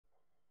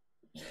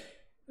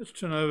Let's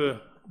turn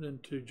over then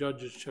to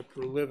Judges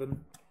chapter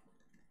 11.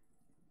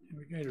 And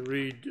we're going to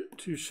read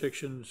two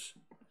sections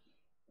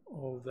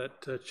of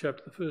that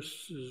chapter. The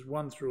first is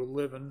 1 through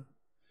 11,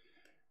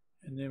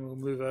 and then we'll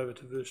move over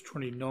to verse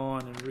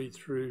 29 and read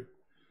through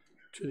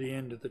to the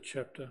end of the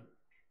chapter.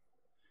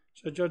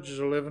 So Judges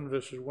 11,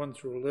 verses 1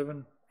 through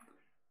 11,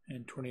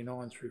 and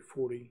 29 through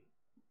 40.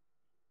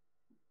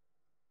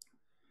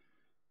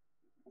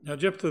 Now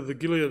Jephthah the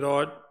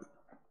Gileadite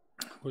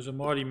was a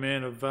mighty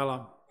man of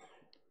valour,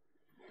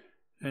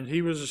 and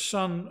he was a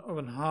son of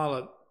an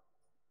harlot.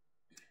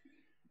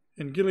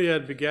 And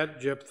Gilead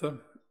begat Jephthah,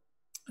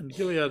 and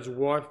Gilead's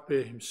wife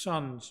bare him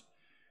sons.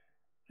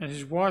 And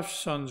his wife's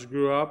sons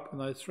grew up,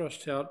 and they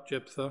thrust out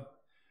Jephthah,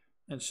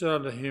 and said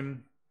unto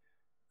him,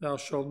 Thou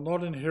shalt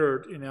not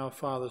inherit in our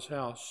father's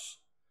house,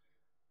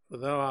 for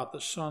thou art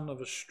the son of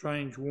a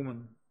strange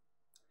woman.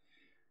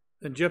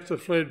 Then Jephthah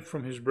fled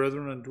from his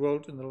brethren, and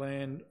dwelt in the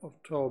land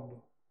of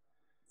Tob.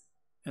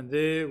 And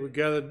there were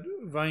gathered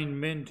vain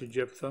men to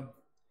Jephthah,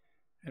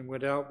 and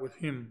went out with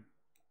him.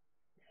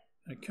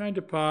 And it came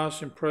to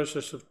pass in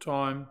process of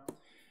time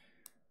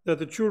that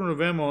the children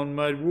of Ammon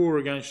made war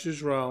against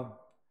Israel.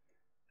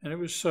 And it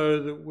was so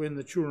that when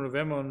the children of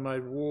Ammon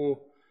made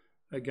war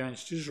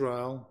against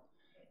Israel,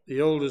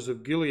 the elders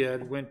of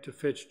Gilead went to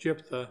fetch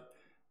Jephthah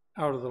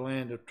out of the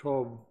land of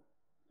Tob.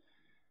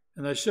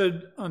 And they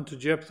said unto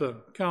Jephthah,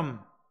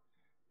 Come,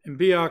 and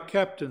be our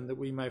captain, that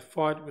we may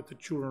fight with the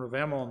children of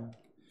Ammon.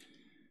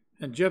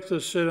 And Jephthah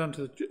said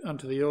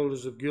unto the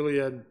elders of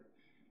Gilead,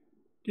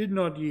 Did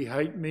not ye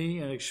hate me,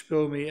 and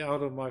expel me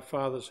out of my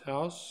father's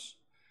house?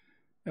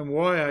 And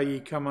why are ye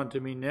come unto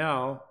me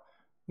now,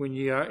 when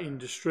ye are in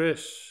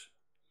distress?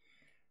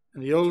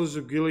 And the elders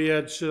of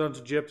Gilead said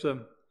unto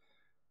Jephthah,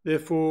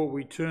 Therefore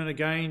we turn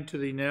again to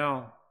thee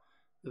now,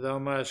 that thou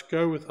mayest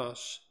go with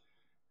us,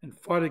 and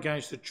fight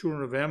against the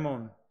children of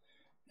Ammon,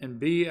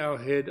 and be our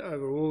head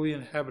over all the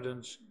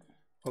inhabitants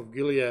of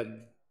Gilead.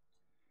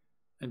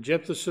 And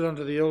Jephthah said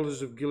unto the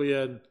elders of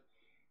Gilead,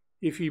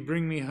 If ye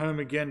bring me home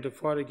again to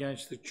fight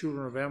against the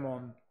children of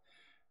Ammon,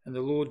 and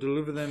the Lord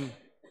deliver them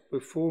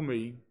before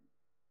me,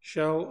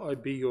 shall I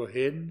be your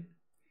head?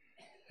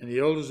 And the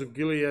elders of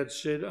Gilead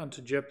said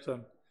unto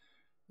Jephthah,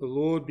 The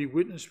Lord be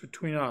witness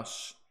between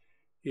us,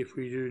 if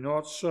we do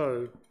not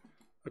so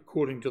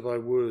according to thy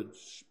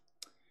words.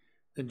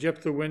 Then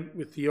Jephthah went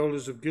with the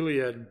elders of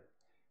Gilead, and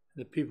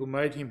the people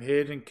made him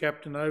head and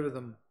captain over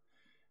them.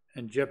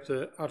 And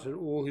Jephthah uttered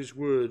all his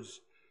words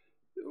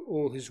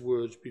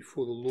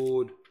before the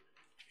Lord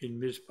in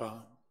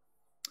Mizpah.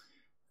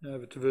 Now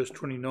over to verse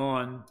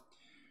 29.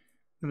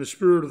 And the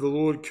Spirit of the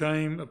Lord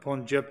came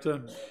upon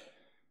Jephthah,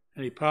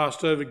 and he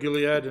passed over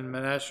Gilead and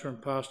Manasseh,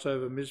 and passed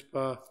over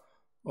Mizpah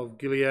of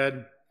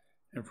Gilead,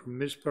 and from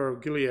Mizpah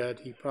of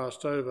Gilead he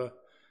passed over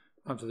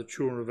unto the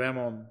children of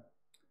Ammon.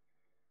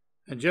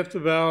 And Jephthah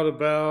vowed a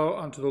vow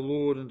unto the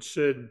Lord, and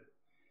said,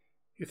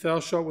 If thou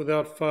shalt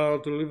without fail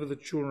deliver the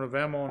children of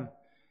Ammon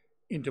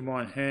into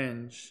mine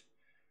hands,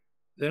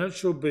 then it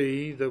shall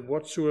be that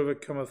whatsoever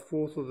cometh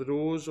forth of the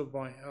doors of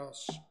my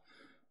house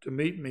to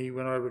meet me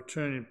when I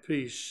return in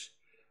peace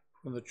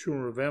from the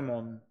children of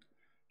Ammon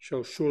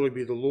shall surely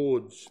be the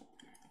Lord's,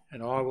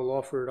 and I will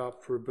offer it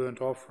up for a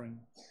burnt offering.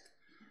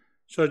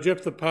 So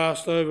Jephthah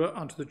passed over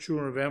unto the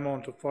children of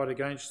Ammon to fight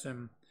against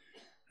them,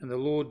 and the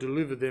Lord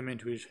delivered them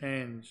into his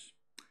hands.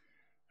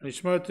 And he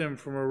smote them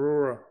from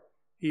Aurora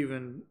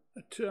even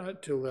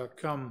till thou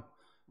come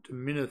to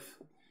Minnith,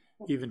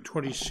 even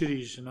 20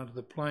 cities, and unto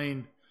the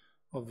plain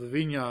of the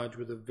vineyards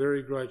with a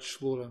very great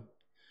slaughter.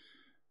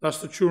 Thus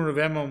the children of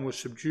Ammon were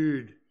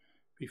subdued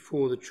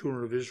before the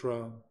children of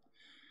Israel.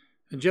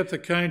 And Jephthah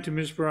came to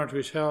Mizpah unto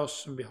his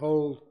house, and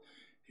behold,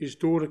 his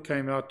daughter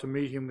came out to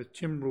meet him with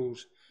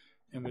timbrels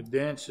and with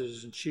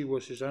dances, and she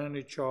was his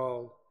only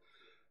child.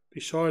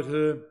 Beside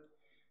her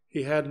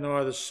he had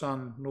neither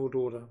son nor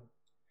daughter.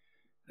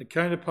 And it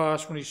came to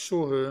pass when he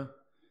saw her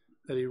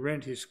that he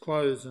rent his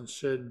clothes and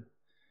said,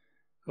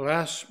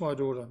 Alas, my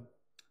daughter,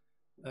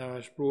 thou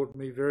hast brought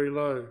me very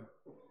low,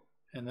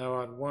 and thou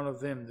art one of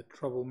them that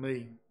trouble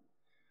me.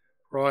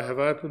 For I have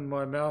opened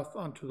my mouth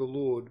unto the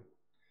Lord,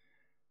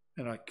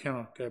 and I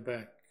cannot go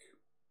back.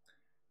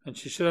 And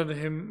she said unto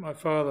him, My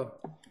father,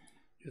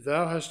 if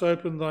thou hast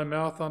opened thy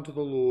mouth unto the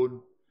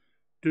Lord,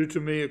 do to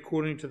me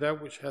according to that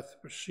which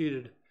hath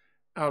proceeded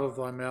out of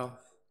thy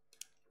mouth.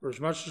 For as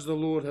much as the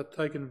Lord hath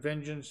taken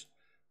vengeance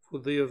for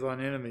thee of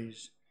thine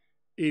enemies,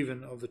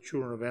 even of the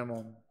children of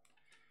Ammon.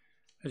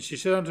 And she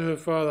said unto her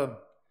father,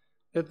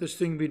 Let this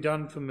thing be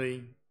done for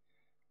me.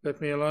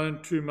 Let me alone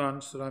 2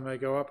 months, that I may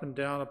go up and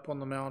down upon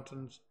the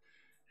mountains,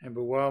 and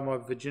bewail my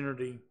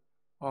virginity,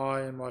 I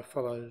and my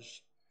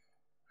fellows.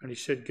 And he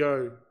said,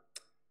 Go.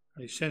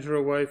 And he sent her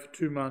away for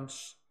 2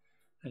 months,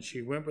 and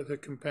she went with her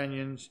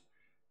companions,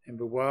 and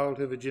bewailed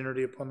her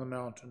virginity upon the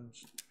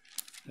mountains.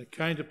 And it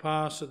came to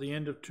pass at the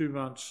end of 2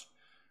 months,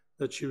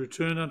 that she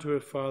returned unto her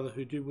father,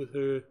 who did with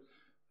her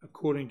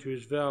according to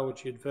his vow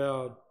which he had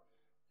vowed,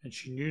 and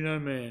she knew no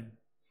man.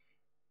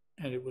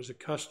 And it was a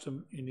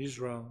custom in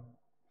Israel,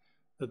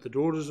 that the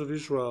daughters of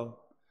Israel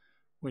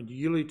went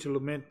yearly to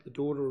lament the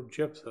daughter of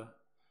Jephthah,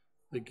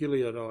 the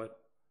Gileadite,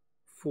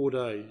 4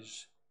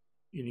 days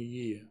in a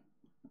year.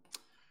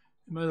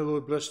 May the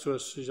Lord bless to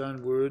us his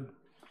own word,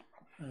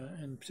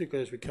 and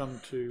particularly as we come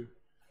to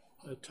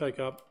take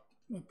up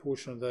a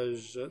portion of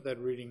that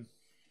reading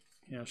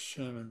in our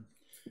sermon.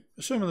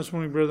 The sermon this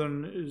morning,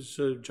 brethren, is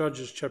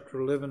Judges chapter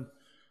 11,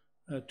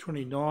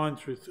 29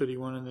 through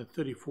 31, and then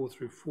 34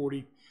 through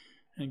 40.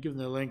 And given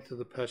the length of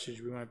the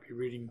passage, we won't be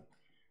reading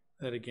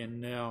that again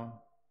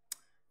now.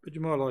 But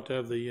you might like to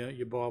have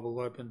your Bible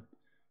open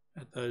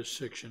at those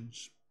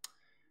sections.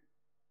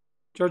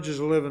 Judges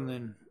 11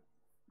 then.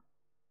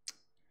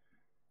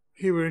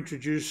 Here we're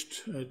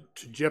introduced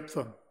to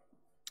Jephthah.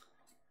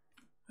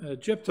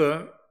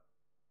 Jephthah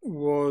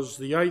was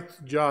the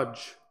 8th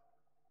judge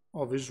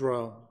of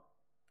Israel.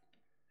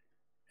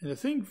 And the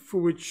thing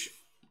for which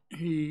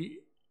he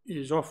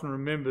is often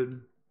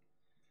remembered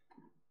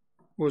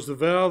was the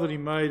vow that he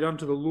made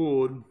unto the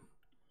Lord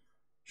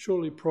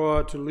shortly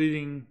prior to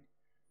leading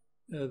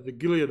the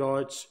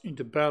Gileadites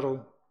into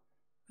battle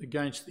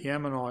against the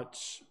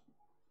Ammonites.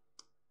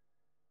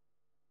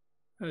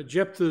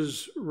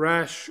 Jephthah's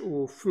rash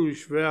or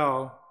foolish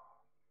vow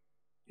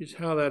is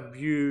how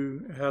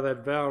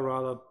that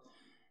vow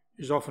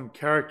is often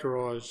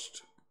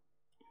characterised.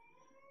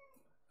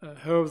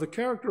 However, the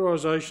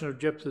characterisation of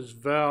Jephthah's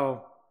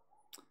vow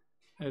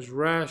as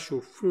rash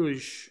or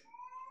foolish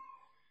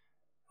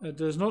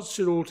does not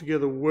sit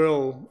altogether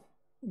well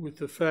with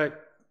the fact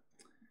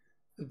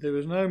that there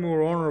was no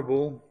more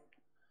honourable,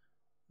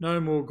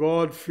 no more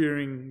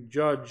God-fearing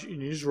judge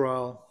in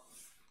Israel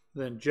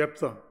than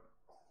Jephthah.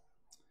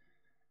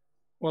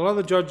 While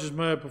other judges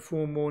may have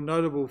performed more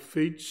notable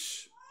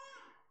feats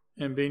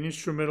and been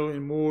instrumental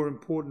in more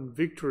important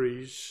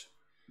victories,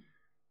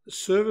 the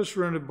service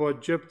rendered by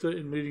Jephthah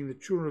in leading the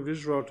children of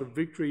Israel to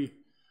victory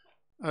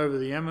over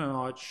the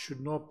Ammonites should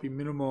not be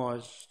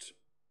minimised.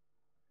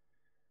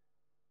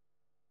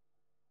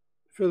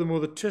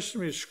 Furthermore, the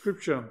testimony of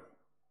Scripture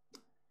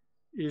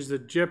is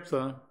that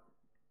Jephthah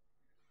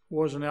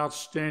was an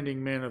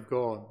outstanding man of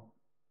God.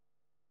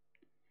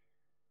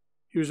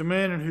 He was a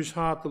man in whose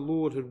heart the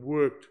Lord had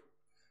worked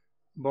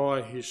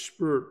by his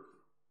Spirit.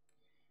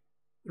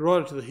 The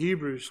writer to the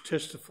Hebrews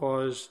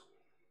testifies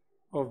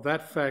of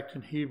that fact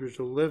in Hebrews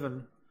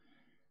 11,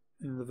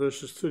 in the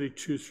verses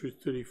 32 through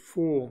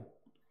 34.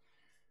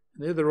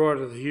 And there the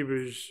writer of the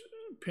Hebrews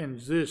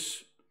pens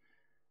this: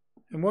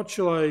 "And what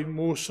shall I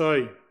more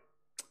say?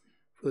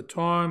 For the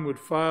time would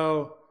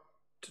fail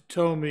to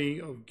tell me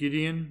of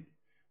Gideon,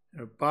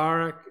 and of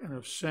Barak, and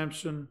of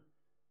Samson,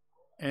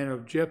 and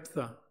of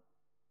Jephthah."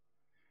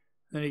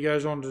 Then he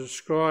goes on to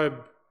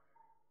describe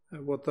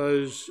what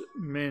those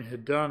men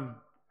had done,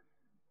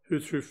 who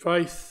through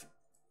faith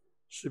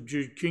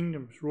subdued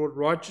kingdoms, wrought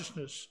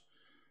righteousness,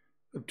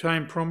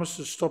 obtained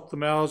promises, stopped the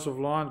mouths of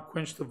lions,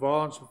 quenched the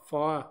violence of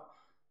fire,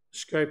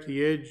 escaped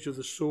the edge of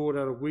the sword,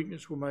 out of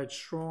weakness were made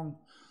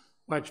strong,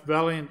 waxed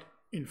valiant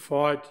in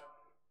fight,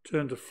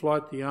 turned to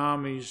flight the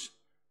armies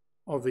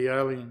of the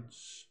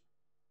aliens.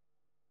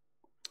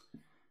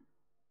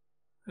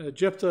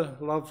 Jephthah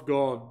loved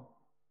God,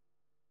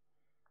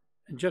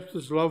 and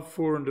Jephthah's love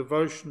for and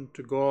devotion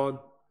to God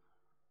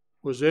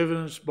was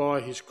evidenced by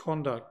his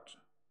conduct.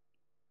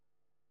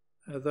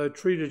 Though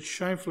treated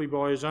shamefully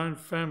by his own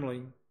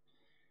family,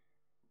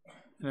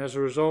 and as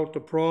a result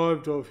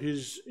deprived of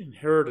his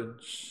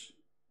inheritance,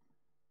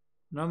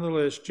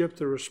 nonetheless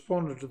Jephthah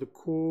responded to the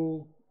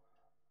call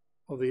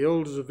of the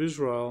elders of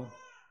Israel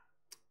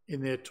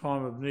in their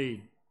time of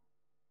need.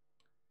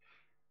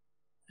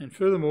 And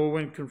furthermore,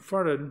 when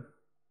confronted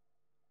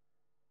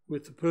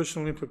with the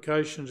personal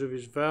implications of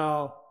his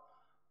vow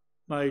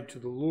made to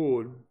the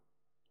Lord,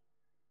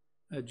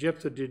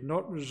 Jephthah did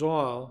not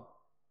resile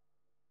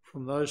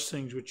from those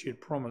things which he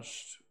had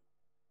promised.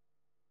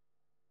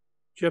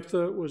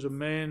 Jephthah was a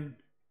man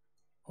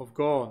of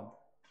God.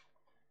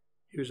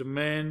 He was a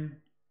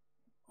man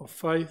of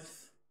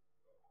faith,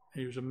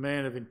 and he was a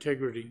man of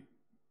integrity.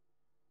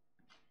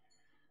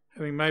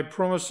 Having made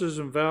promises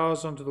and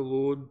vows unto the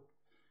Lord,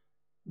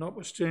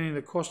 notwithstanding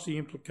the costly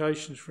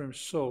implications for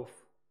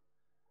himself,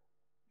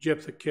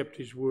 Jephthah kept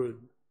his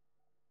word.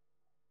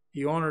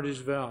 He honoured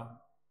his vow.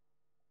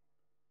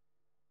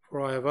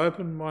 "For I have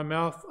opened my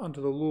mouth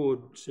unto the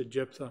Lord," said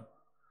Jephthah,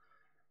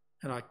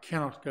 "and I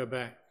cannot go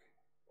back."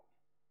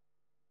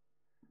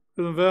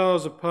 But the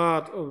vows are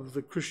part of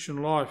the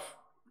Christian life.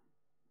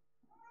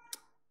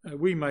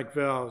 We make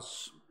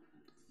vows.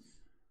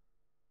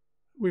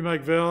 We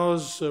make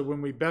vows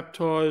when we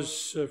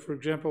baptise, for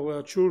example,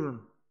 our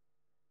children.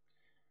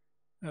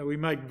 We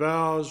make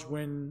vows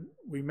when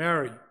we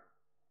marry.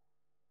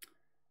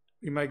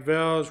 We make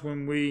vows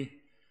when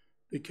we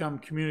become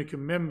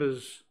communicant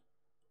members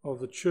of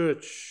the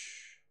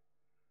church.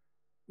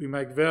 We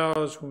make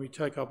vows when we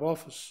take up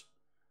office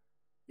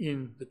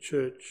in the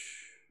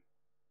church.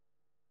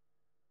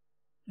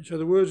 And so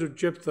the words of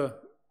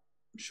Jephthah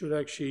should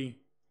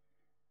actually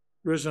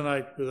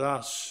resonate with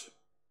us.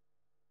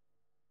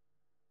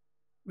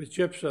 With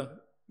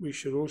Jephthah, we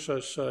should also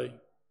say,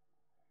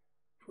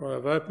 For I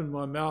have opened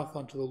my mouth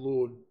unto the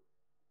Lord,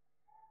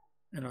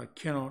 and I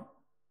cannot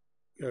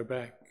go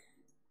back.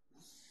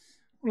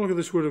 We'll look at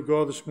this word of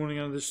God this morning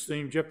under this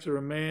theme, Jephthah,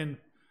 a man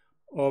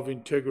of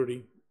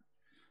integrity.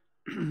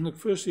 Look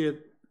firstly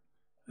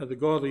at the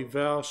godly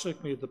vow,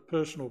 secondly at the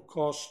personal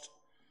cost,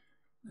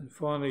 and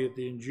finally at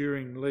the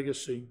enduring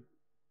legacy.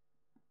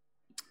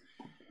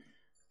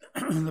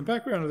 The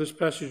background of this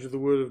passage of the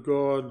Word of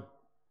God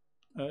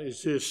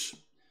is this.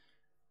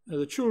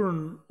 The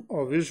children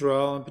of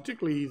Israel, and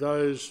particularly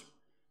those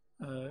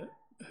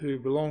who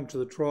belong to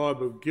the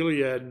tribe of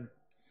Gilead,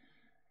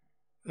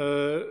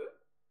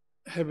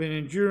 have been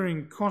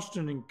enduring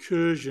constant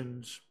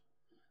incursions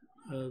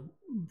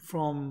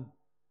from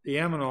the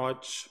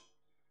Ammonites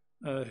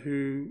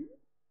who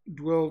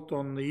dwelt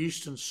on the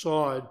eastern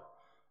side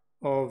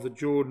of the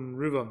Jordan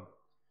River.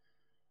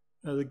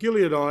 The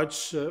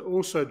Gileadites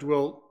also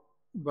dwelt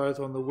both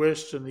on the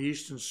west and the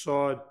eastern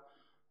side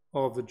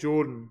of the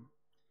Jordan.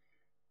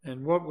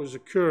 And what was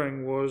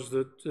occurring was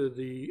that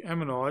the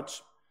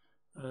Ammonites,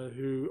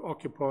 who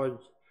occupied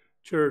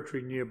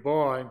territory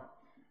nearby,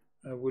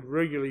 would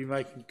regularly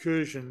make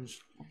incursions,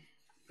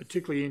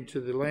 particularly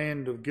into the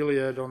land of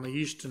Gilead on the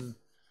eastern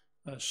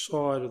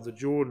side of the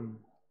Jordan.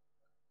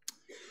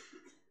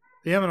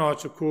 The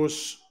Ammonites, of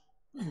course,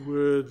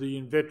 were the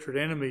inveterate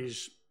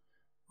enemies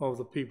of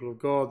the people of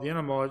God. The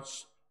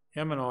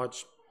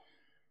Ammonites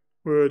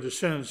were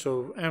descendants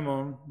of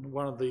Ammon,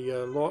 one of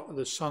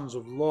the sons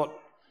of Lot,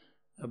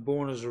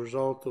 born as a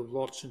result of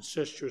Lot's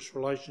incestuous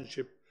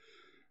relationship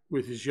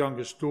with his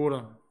youngest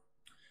daughter.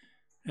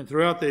 And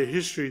throughout their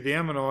history, the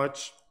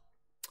Ammonites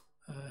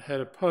had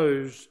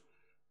opposed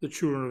the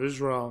children of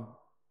Israel.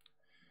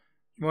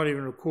 You might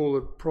even recall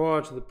that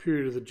prior to the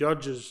period of the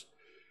Judges,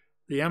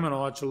 the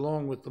Ammonites,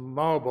 along with the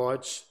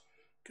Moabites,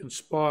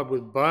 conspired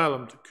with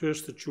Balaam to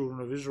curse the children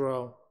of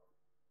Israel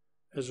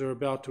as they're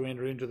about to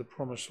enter into the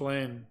Promised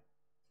Land.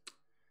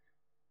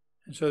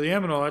 And so the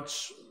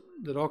Ammonites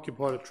that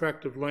occupied a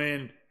tract of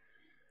land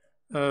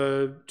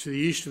to the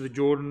east of the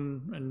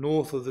Jordan and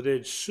north of the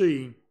Dead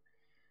Sea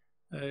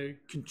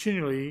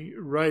continually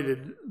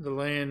raided the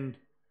land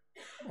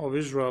of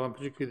Israel, and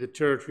particularly the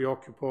territory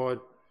occupied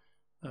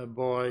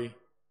by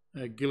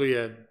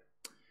Gilead.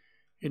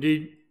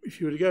 Indeed,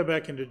 if you were to go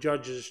back into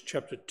Judges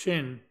chapter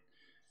 10,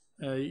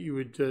 you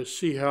would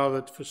see how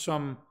that for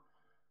some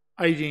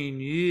 18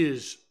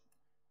 years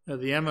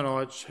the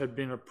Ammonites had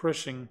been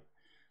oppressing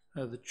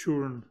the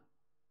children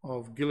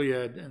of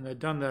Gilead, and they'd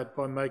done that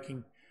by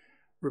making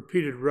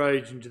repeated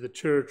raids into the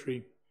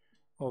territory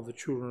of the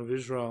children of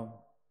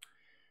Israel.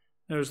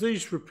 Now, it was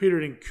these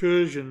repeated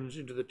incursions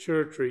into the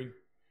territory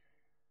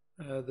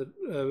that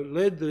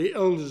led the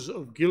elders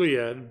of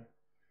Gilead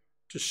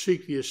to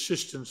seek the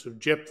assistance of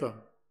Jephthah.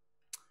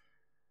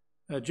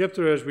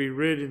 Jephthah, as we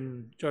read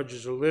in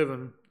Judges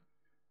 11,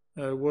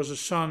 was a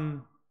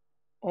son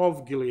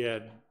of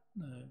Gilead,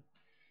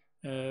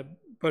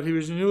 but he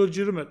was an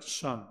illegitimate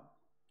son.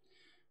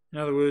 In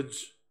other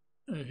words,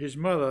 his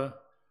mother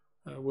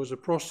was a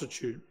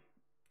prostitute.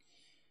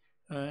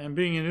 And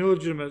being an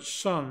illegitimate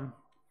son,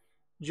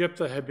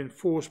 Jephthah had been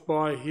forced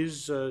by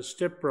his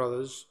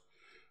stepbrothers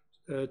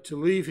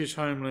to leave his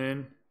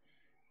homeland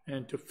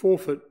and to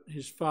forfeit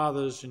his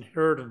father's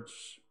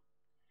inheritance.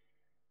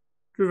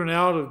 Driven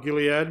out of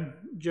Gilead,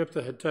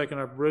 Jephthah had taken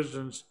up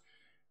residence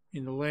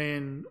in the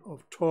land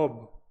of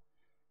Tob,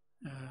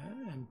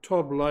 and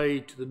Tob lay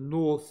to the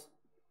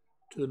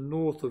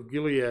north of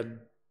Gilead.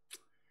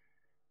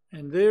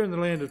 And there in the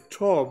land of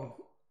Tob,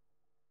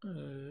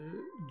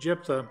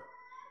 Jephthah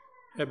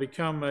had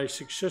become a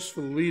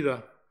successful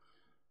leader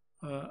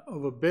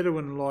of a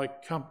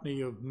Bedouin-like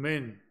company of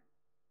men.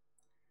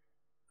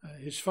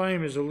 His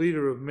fame as a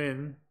leader of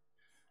men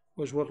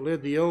was what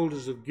led the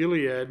elders of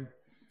Gilead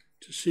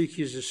to seek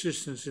his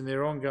assistance in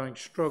their ongoing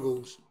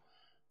struggles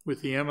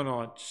with the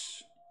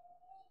Ammonites.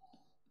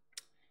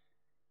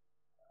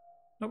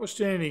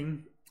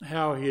 Notwithstanding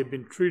how he had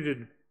been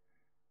treated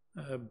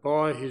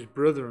by his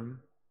brethren,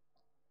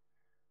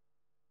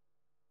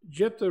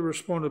 Jephthah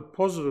responded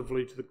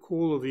positively to the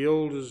call of the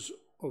elders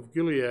of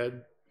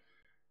Gilead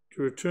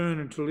to return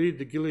and to lead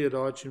the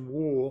Gileadites in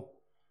war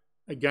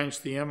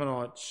against the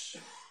Ammonites.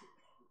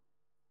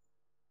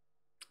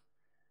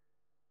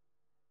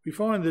 We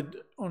find that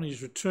on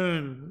his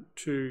return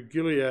to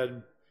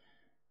Gilead,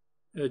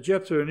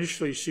 Jephthah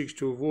initially seeks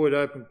to avoid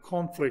open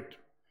conflict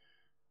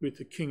with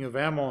the king of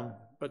Ammon,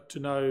 but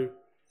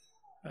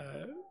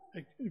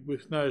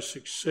with no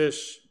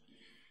success.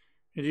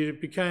 Indeed,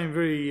 it became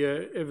very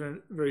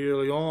evident very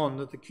early on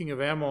that the king of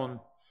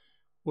Ammon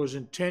was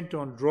intent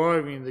on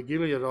driving the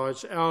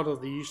Gileadites out of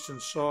the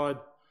eastern side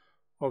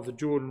of the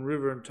Jordan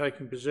River and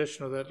taking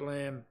possession of that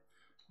land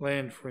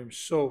for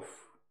himself.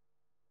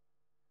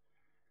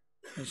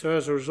 And so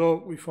as a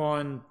result, we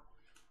find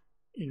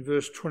in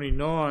verse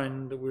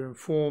 29 that we're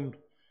informed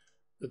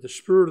that the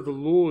Spirit of the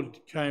Lord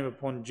came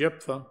upon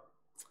Jephthah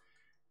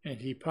and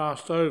he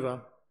passed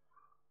over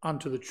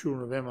unto the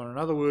children of Ammon. In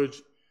other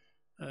words,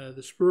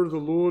 the Spirit of the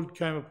Lord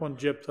came upon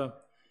Jephthah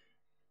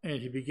and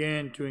he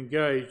began to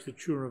engage the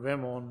children of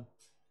Ammon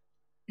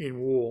in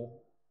war.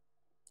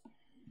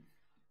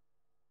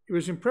 It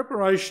was in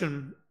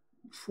preparation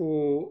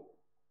for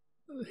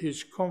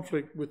his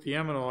conflict with the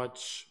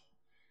Ammonites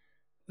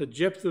that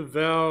Jephthah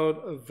vowed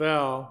a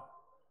vow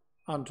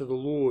unto the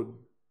Lord.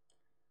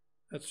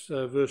 That's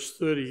verse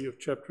 30 of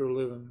chapter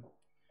 11.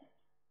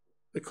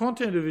 The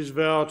content of his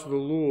vow to the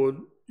Lord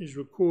is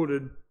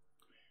recorded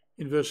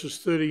in verses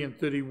 30 and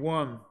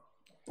 31.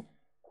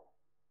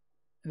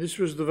 And this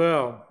was the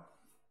vow.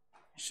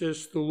 He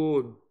says to the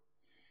Lord,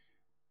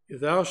 if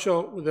thou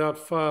shalt without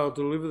fail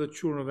deliver the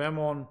children of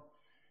Ammon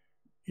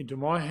into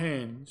my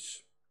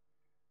hands,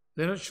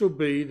 then it shall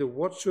be that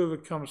whatsoever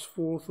comes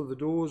forth of the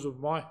doors of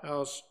my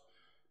house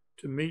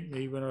to meet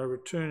me when I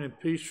return in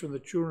peace from the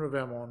children of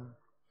Ammon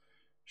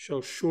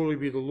shall surely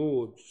be the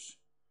Lord's,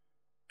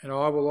 and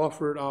I will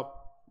offer it up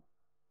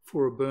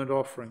for a burnt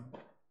offering.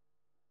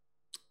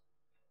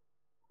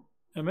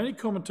 Now, many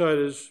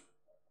commentators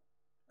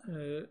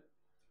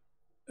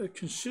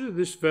consider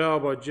this vow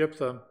by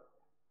Jephthah,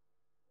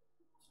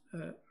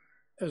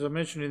 as I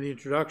mentioned in the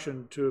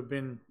introduction, to have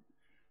been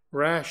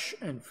rash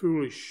and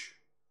foolish.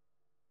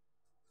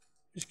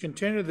 It's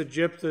contended that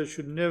Jephthah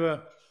should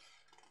never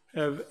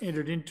have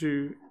entered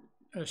into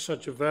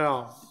such a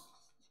vow.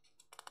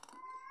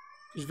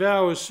 His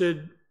vow is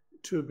said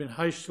to have been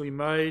hastily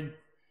made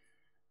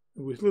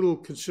with little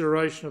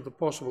consideration of the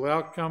possible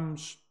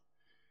outcomes.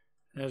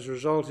 As a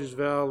result, his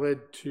vow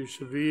led to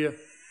severe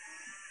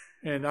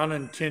and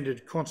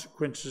unintended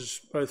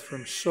consequences both for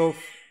himself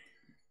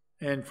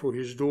and for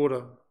his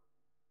daughter.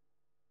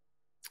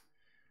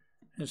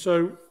 And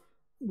so,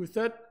 with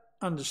that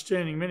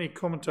understanding, many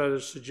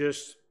commentators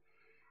suggest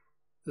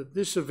that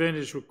this event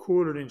is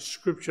recorded in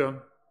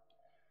Scripture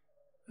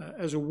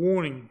as a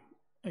warning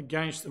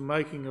against the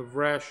making of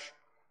rash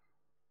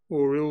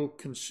or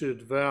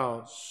ill-considered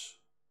vows.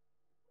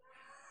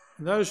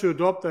 And those who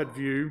adopt that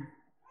view,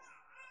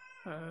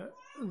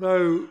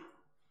 though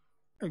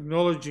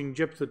acknowledging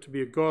Jephthah to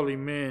be a godly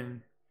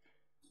man,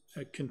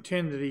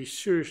 contend that he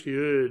seriously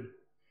erred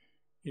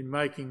in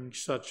making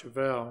such a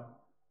vow.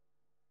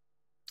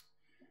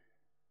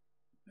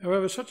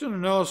 However, such an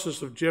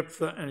analysis of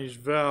Jephthah and his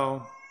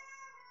vow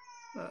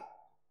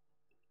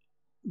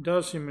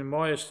does him, in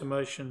my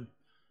estimation,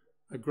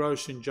 a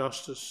gross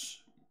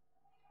injustice.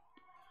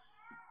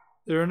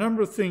 There are a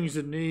number of things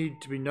that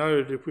need to be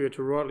noted if we are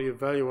to rightly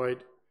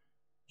evaluate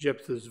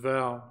Jephthah's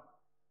vow.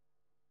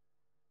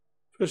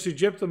 Firstly,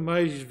 Jephthah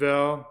made his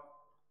vow,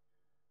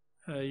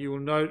 you will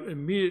note,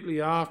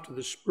 immediately after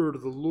the Spirit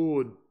of the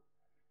Lord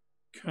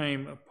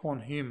came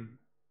upon him.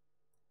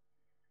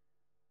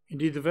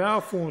 Indeed, the vow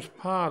forms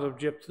part of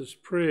Jephthah's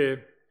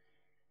prayer,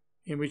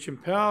 in which,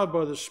 empowered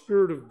by the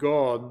Spirit of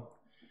God,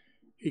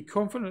 he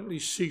confidently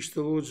seeks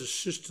the Lord's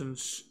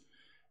assistance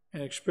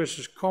and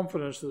expresses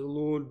confidence that the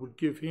Lord would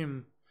give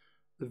him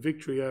the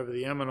victory over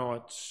the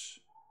Ammonites.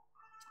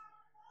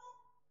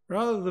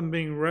 Rather than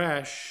being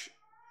rash,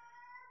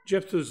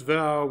 Jephthah's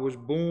vow was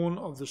born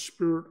of the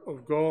Spirit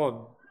of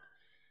God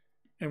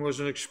and was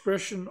an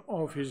expression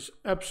of his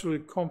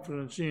absolute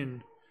confidence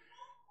in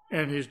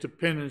and his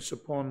dependence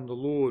upon the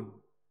Lord.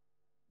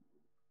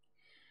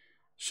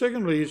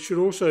 Secondly, it should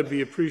also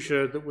be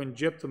appreciated that when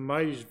Jephthah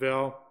made his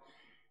vow,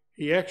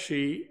 he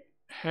actually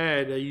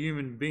had a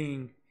human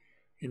being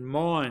in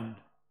mind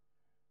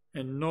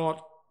and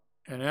not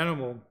an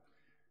animal.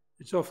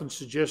 It's often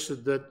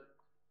suggested that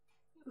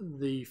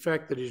the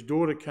fact that his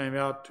daughter came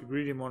out to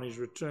greet him on his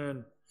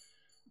return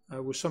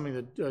was something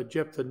that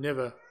Jephthah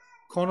never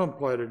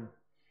contemplated,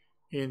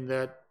 in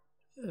that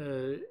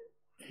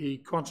he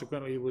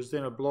consequently was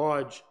then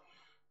obliged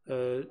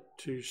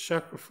to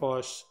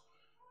sacrifice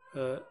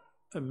a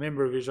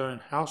member of his own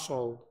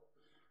household,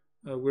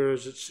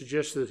 whereas it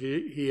suggests that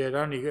he had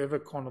only ever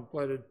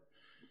contemplated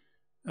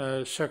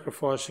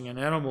sacrificing an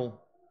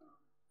animal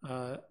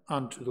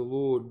unto the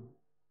Lord.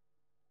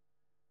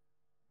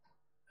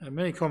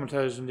 Many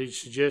commentators indeed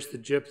suggest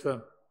that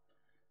Jephthah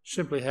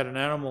simply had an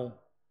animal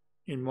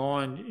in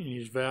mind in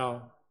his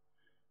vow,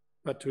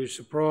 but to his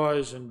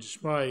surprise and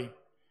dismay,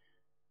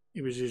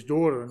 it was his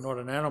daughter and not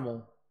an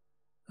animal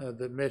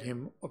that met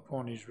him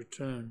upon his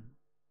return.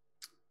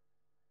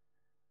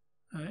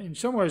 In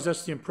some ways,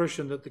 that's the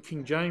impression that the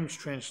King James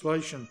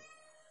translation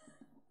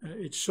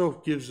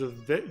itself gives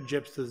of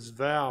Jephthah's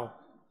vow.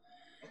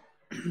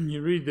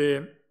 You read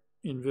there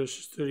in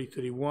verses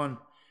 30-31,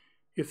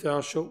 if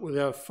thou shalt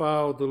without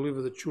fail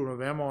deliver the children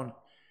of Ammon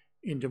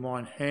into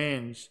mine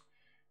hands,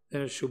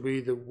 then it shall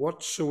be that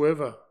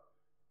whatsoever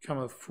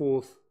cometh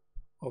forth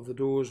of the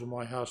doors of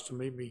my house to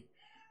meet me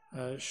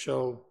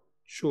shall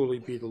surely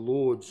be the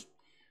Lord's.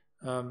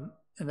 And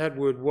that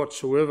word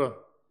whatsoever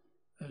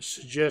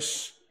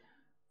suggests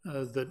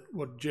that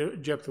what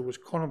Jephthah was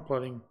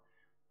contemplating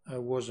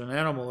was an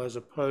animal as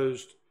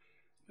opposed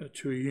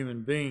to a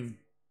human being.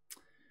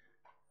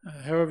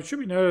 However, it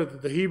should be noted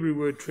that the Hebrew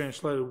word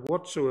translated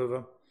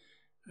whatsoever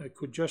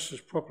could just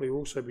as properly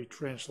also be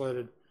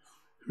translated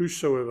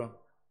whosoever.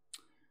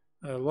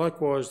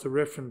 Likewise, the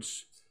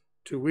reference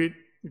to it,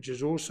 which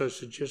is also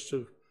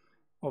suggestive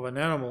of an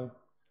animal,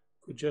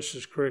 could just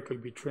as correctly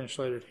be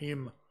translated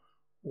him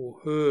or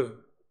her.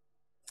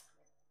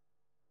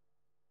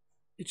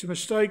 It's a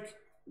mistake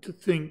to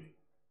think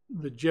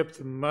that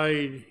Jephthah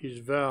made his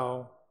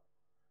vow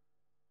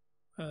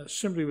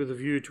simply with a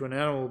view to an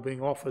animal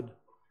being offered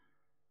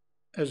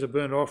as a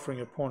burnt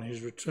offering upon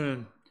his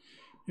return.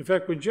 In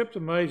fact, when Jephthah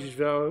made his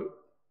vow,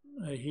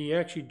 he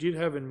actually did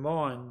have in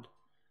mind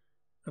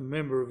a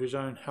member of his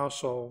own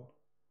household.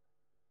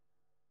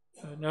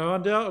 Now,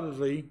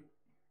 undoubtedly,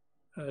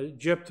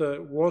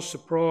 Jephthah was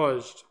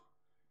surprised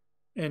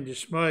and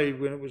dismayed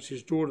when it was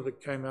his daughter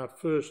that came out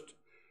first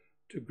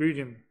to greet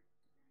him.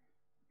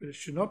 But it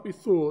should not be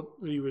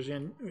thought that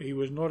he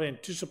was not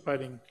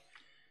anticipating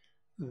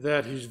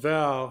that his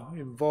vow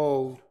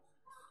involved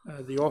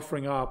the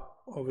offering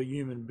up of a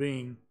human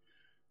being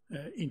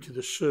into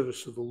the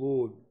service of the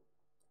Lord.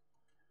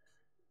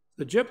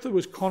 That Jephthah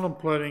was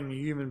contemplating a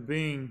human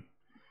being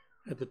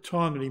at the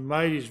time that he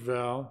made his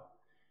vow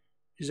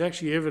is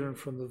actually evident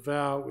from the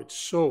vow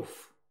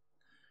itself.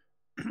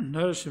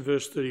 Notice in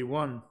verse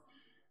 31,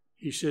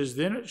 he says,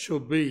 "Then it shall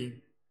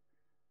be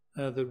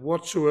that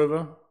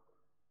whatsoever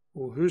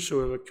or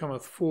whosoever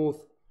cometh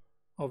forth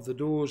of the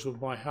doors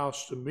of my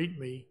house to meet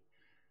me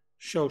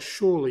shall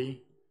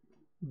surely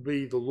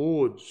be the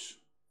Lord's."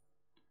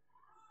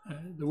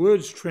 The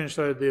words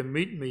translated there,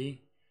 meet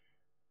me,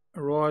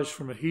 arise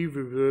from a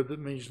Hebrew verb that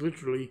means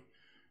literally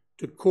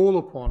to call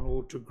upon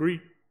or to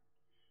greet.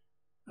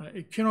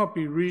 It cannot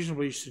be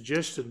reasonably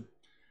suggested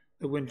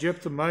that when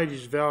Jephthah made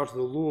his vow to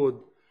the Lord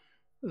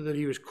that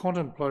he was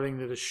contemplating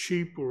that a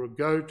sheep or a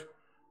goat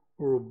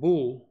or a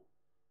bull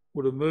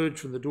would emerge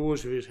from the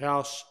doors of his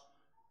house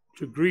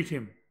to greet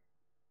him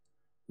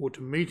or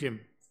to meet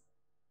him.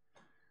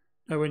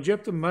 Now, when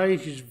Jephthah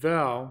made his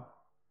vow,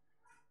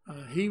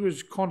 he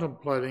was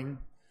contemplating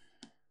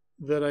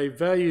that a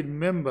valued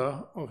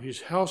member of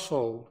his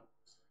household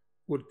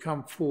would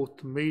come forth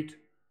to meet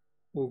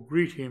or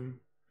greet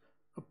him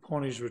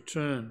upon his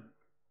return.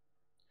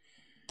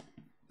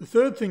 The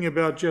third thing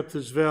about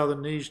Jephthah's vow that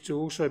needs to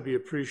also be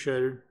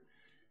appreciated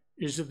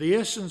is that the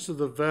essence of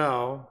the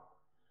vow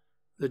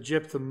that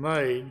Jephthah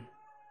made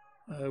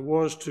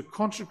was to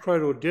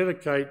consecrate or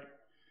dedicate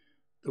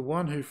the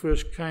one who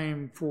first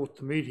came forth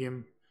to meet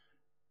him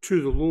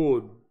to the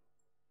Lord.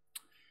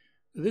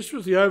 This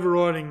was the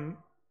overriding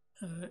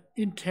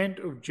intent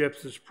of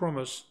Jephthah's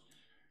promise,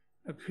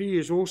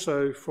 appears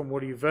also from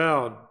what he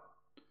vowed.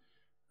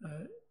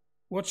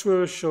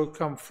 Whatsoever shall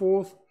come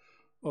forth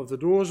of the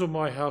doors of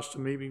my house to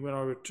meet me when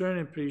I return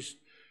in peace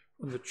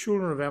from the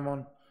children of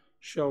Ammon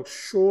shall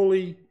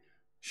surely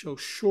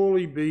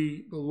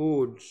be the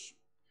Lord's.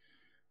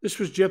 This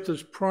was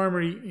Jephthah's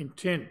primary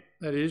intent,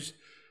 that is,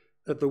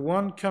 that the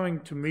one coming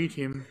to meet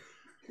him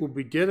would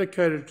be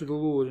dedicated to the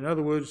Lord. In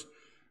other words,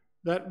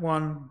 that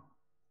one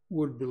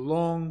would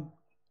belong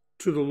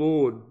to the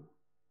Lord.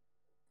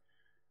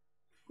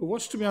 But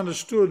what's to be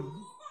understood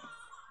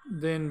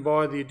then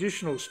by the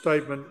additional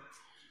statement,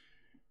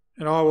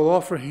 and I will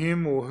offer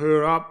him or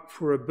her up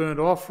for a burnt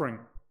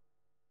offering?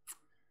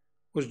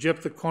 Was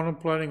Jephthah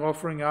contemplating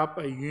offering up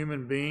a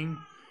human being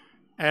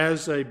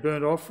as a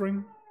burnt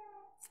offering?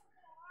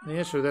 And the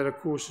answer to that, of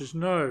course, is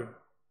no.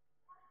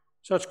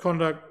 Such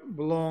conduct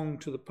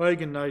belonged to the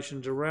pagan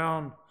nations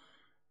around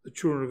the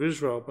children of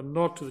Israel, but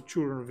not to the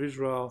children of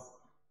Israel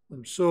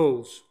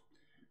themselves.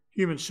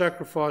 Human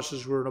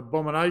sacrifices were an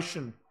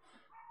abomination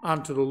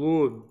unto the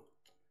Lord.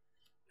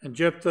 And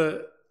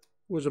Jephthah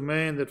was a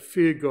man that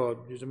feared God.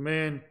 He was a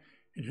man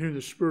in whom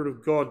the Spirit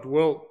of God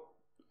dwelt.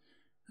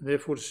 And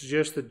therefore to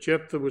suggest that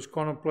Jephthah was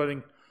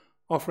contemplating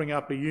offering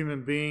up a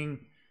human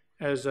being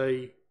as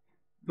a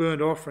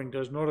burnt offering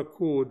does not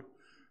accord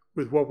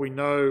with what we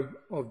know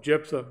of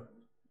Jephthah.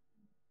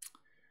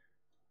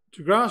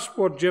 To grasp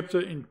what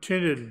Jephthah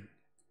intended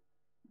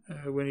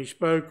when he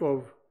spoke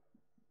of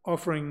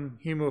offering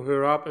him or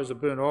her up as a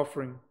burnt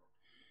offering,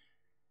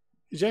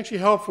 it's actually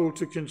helpful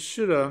to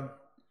consider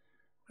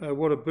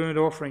what a burnt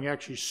offering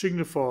actually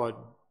signified.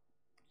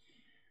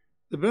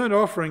 The burnt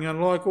offering,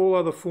 unlike all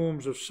other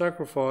forms of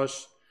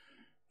sacrifice,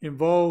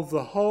 involved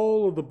the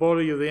whole of the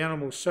body of the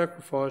animal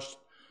sacrificed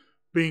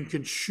being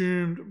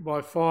consumed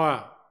by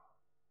fire.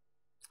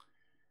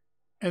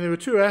 And there were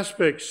two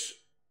aspects,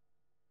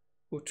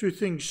 or two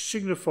things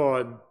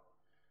signified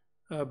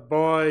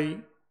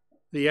by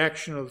the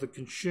action of the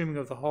consuming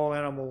of the whole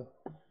animal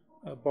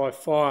by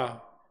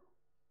fire.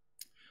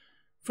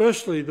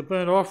 Firstly, the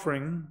burnt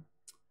offering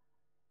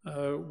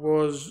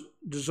was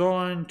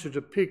designed to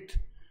depict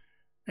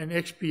an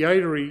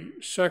expiatory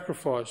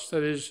sacrifice,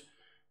 that is,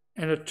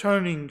 an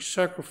atoning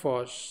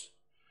sacrifice,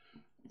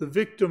 the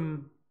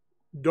victim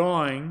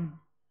dying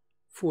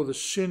for the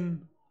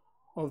sin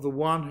of the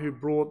one who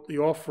brought the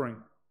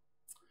offering.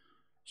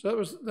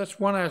 So that's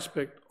one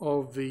aspect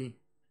of the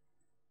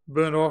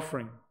burnt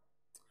offering.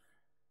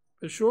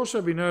 It should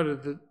also be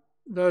noted that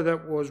though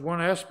that was one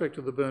aspect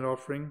of the burnt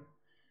offering,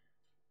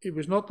 it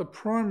was not the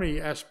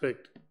primary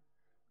aspect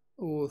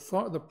or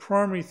the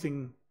primary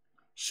thing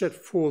set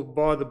forth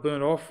by the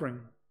burnt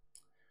offering.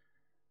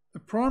 The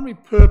primary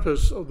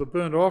purpose of the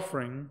burnt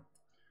offering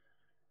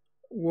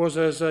was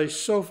as a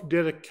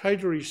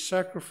self-dedicatory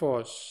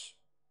sacrifice,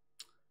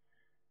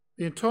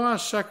 the entire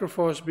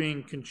sacrifice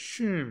being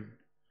consumed,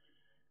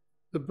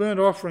 the burnt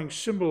offering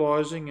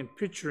symbolising and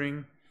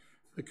picturing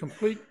the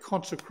complete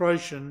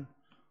consecration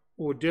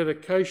or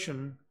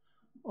dedication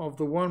of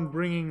the one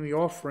bringing the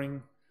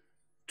offering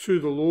to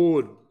the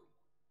Lord.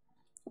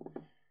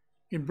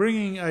 In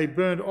bringing a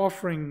burnt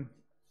offering,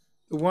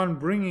 the one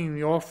bringing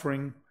the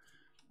offering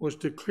was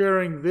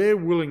declaring their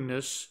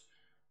willingness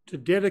to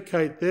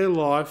dedicate their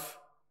life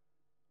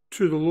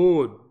to the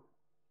Lord.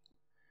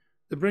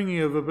 The bringing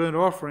of a burnt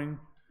offering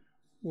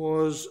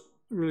was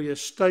really a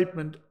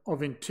statement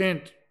of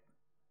intent.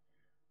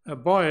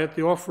 By it,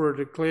 the offerer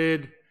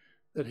declared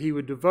that he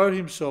would devote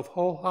himself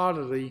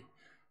wholeheartedly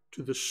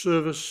to the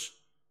service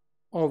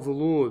of the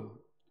Lord.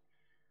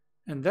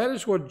 And that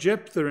is what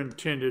Jephthah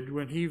intended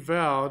when he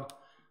vowed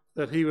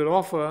that he would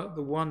offer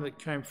the one that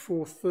came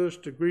forth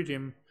first to greet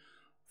him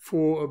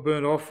for a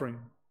burnt offering.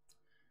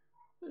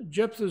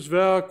 Jephthah's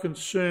vow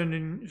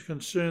concerned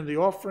the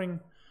offering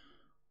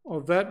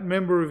of that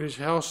member of his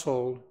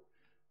household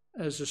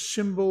as a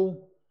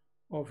symbol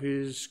of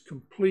his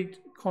complete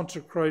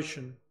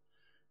consecration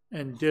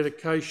and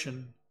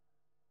dedication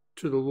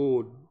to the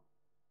Lord.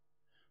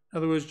 In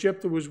other words,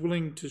 Jephthah was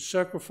willing to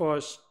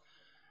sacrifice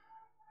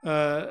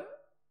and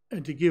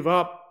to give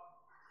up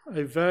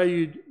a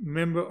valued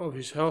member of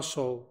his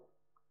household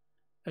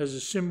as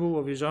a symbol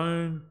of his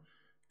own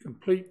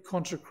complete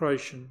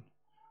consecration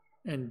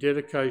and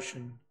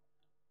dedication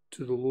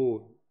to the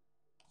Lord.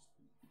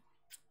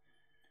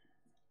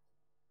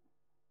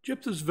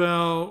 Jephthah's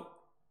vow,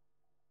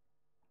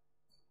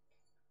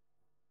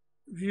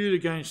 viewed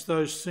against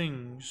those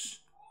things,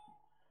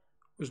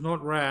 was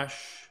not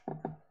rash,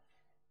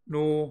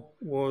 nor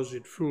was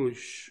it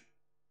foolish.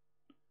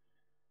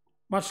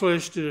 Much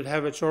less did it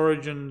have its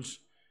origins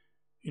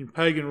in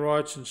pagan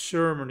rites and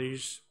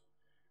ceremonies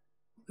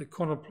that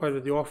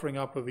contemplated the offering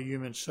up of a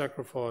human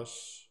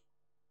sacrifice.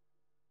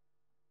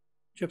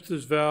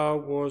 Jephthah's vow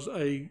was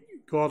a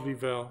godly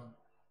vow.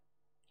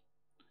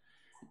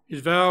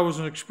 His vow was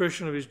an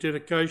expression of his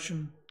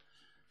dedication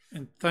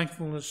and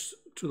thankfulness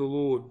to the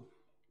Lord.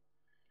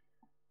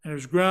 And it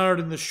was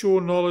grounded in the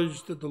sure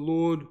knowledge that the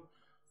Lord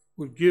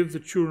would give the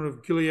children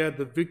of Gilead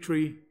the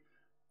victory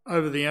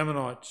over the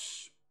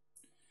Ammonites.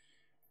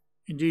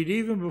 Indeed,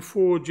 even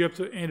before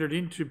Jephthah entered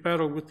into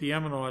battle with the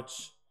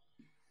Ammonites,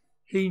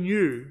 he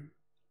knew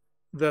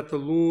that the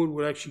Lord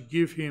would actually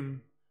give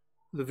him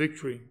the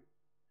victory.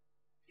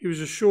 He was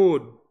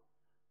assured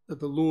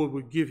that the Lord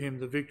would give him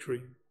the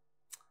victory.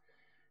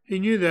 He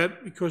knew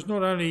that because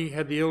not only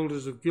had the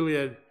elders of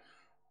Gilead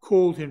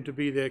called him to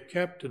be their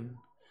captain,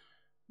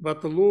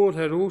 but the Lord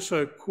had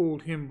also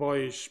called him by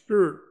his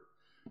Spirit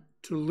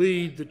to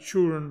lead the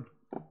children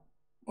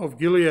of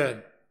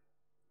Gilead.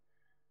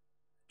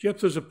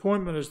 Jephthah's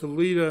appointment as the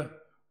leader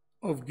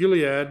of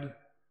Gilead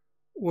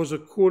was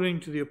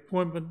according to the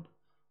appointment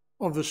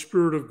of the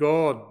Spirit of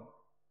God.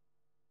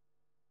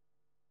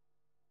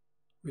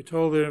 We're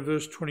told there in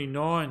verse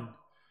 29,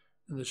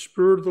 and the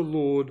Spirit of the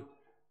Lord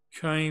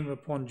came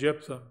upon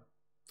Jephthah.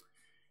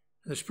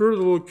 And the Spirit of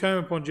the Lord came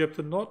upon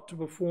Jephthah not to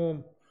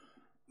perform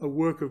a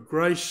work of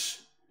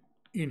grace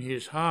in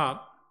his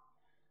heart.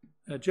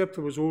 Now,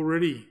 Jephthah was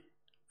already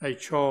a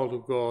child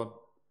of God.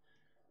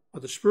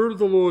 But the Spirit of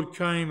the Lord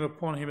came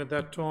upon him at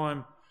that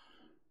time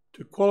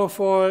to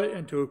qualify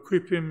and to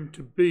equip him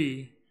to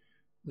be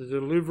the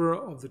deliverer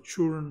of the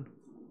children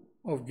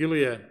of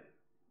Gilead.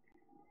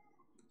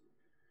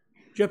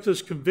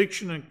 Jephthah's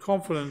conviction and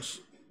confidence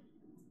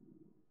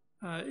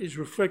is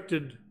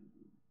reflected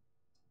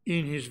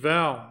in his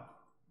vow.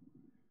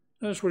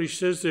 Notice what he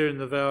says there in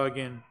the vow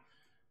again.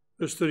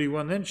 Verse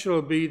 31, then shall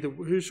it be that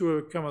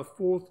whosoever cometh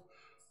forth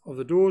of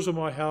the doors of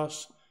my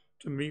house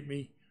to meet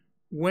me,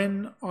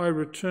 when I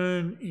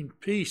return in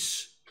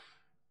peace,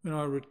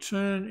 from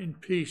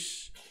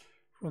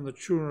the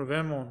children of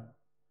Ammon,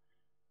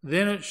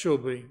 then it shall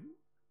be,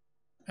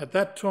 at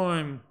that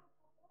time,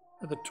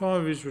 at the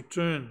time of his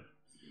return.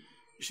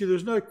 You see,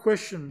 there's no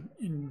question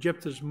in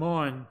Jephthah's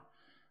mind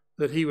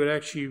that he would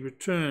actually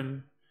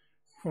return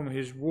from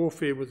his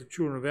warfare with the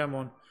children of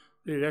Ammon,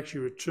 that he'd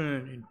actually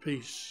return in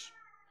peace.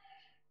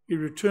 He'd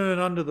return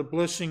under the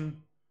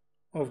blessing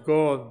of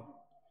God.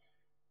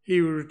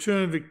 He would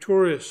return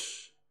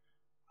victorious.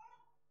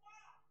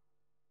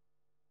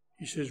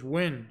 He says,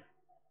 when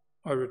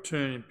I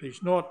return in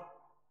peace, not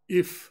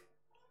if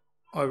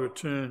I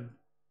return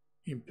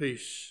in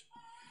peace.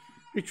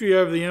 Victory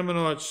over the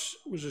Ammonites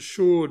was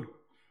assured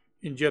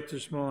in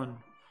Jephthah's mind,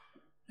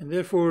 and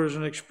therefore, as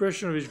an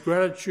expression of his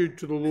gratitude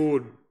to the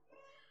Lord,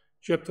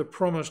 Jephthah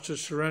promised to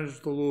surrender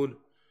to the Lord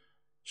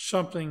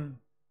something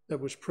that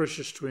was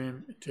precious to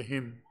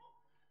him,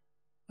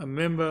 a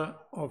member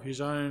of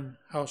his own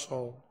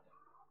household.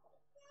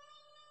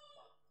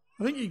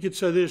 I think you could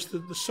say this,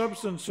 that the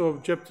substance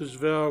of Jephthah's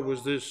vow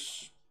was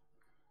this: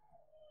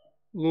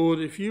 Lord,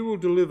 if you will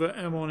deliver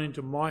Ammon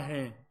into my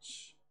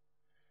hands,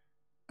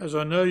 as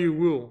I know you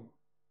will,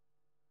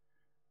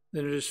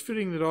 then it is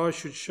fitting that I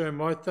should show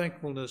my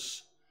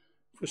thankfulness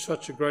for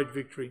such a great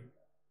victory.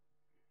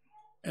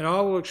 and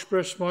I will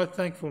express my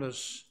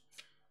thankfulness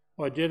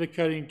by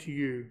dedicating to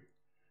you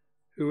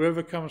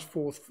whoever comes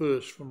forth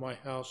first from my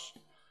house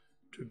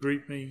to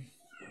greet me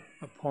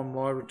upon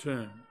my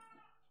return.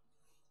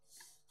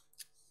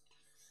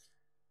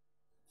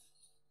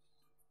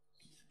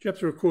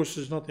 Jephthah, of course,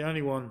 is not the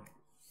only one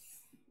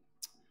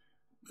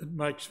that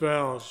makes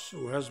vows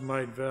or has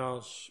made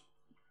vows.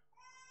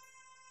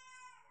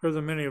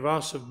 Rather, many of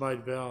us have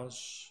made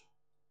vows.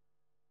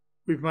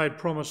 We've made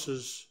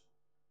promises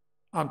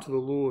unto the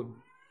Lord.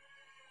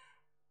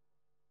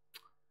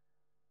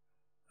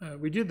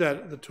 We did that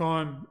at the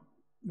time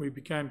we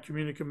became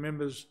communicant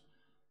members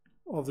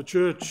of the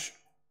church.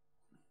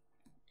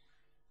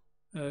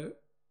 At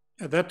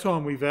that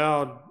time we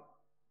vowed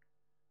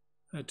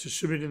to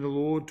submit in the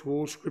Lord to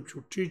all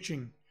scriptural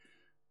teaching,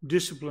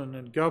 discipline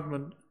and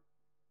government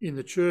in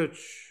the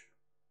church.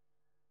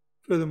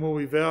 Furthermore,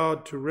 we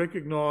vowed to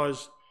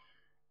recognise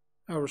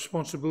our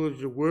responsibility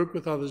to work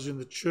with others in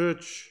the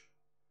church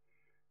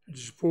and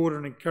to support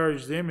and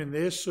encourage them in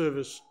their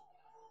service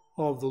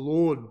of the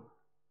Lord.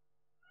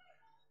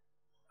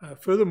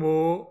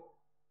 Furthermore,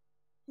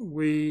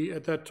 we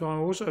at that time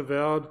also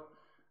vowed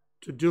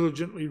to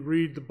diligently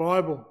read the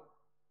Bible,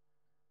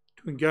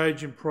 to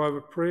engage in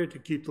private prayer, to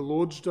keep the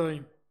Lord's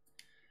Day,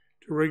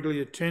 to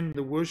regularly attend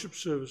the worship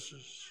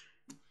services,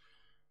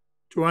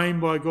 to aim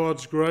by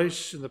God's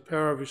grace and the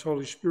power of his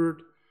Holy Spirit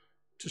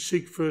to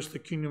seek first the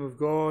kingdom of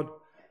God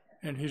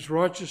and his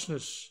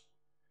righteousness.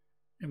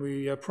 And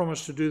we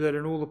promise to do that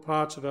in all the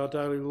parts of our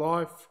daily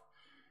life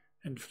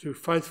and to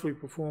faithfully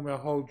perform our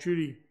whole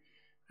duty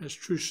as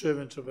true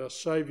servants of our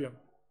Saviour.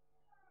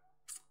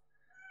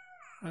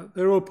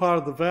 They're all part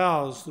of the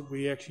vows that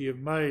we actually have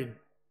made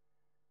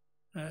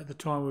at the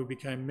time we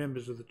became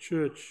members of the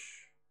church.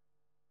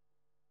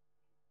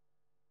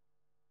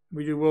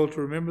 We do well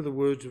to remember the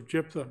words of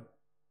Jephthah.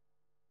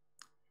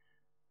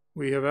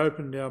 We have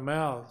opened our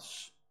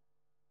mouths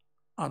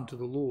unto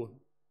the Lord.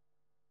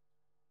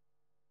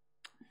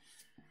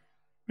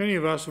 Many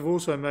of us have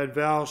also made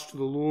vows to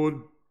the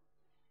Lord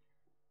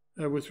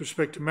with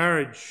respect to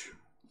marriage.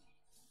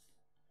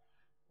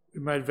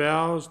 We've made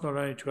vows not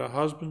only to our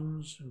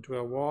husbands and to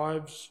our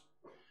wives,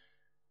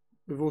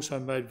 we've also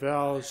made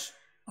vows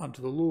unto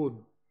the Lord.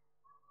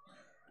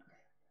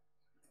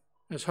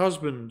 As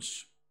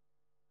husbands,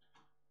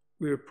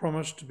 we have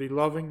promised to be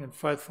loving and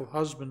faithful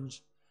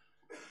husbands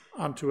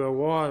unto our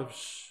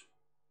wives.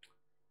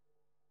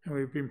 And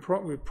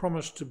we've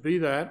promised to be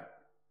that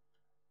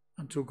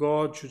until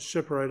God should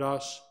separate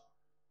us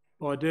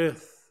by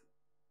death.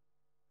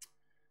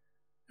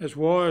 As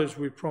wives,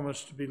 we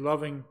promise to be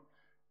loving,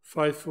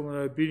 faithful and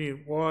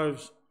obedient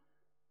wives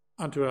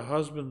unto our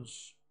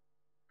husbands.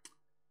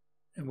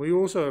 And we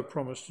also have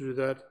promised to do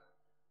that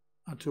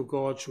until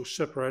God shall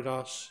separate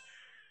us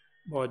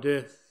by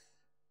death.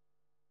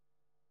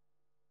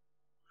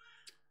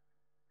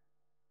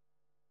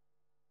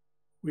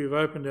 We have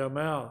opened our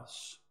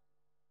mouths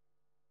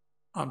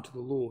unto the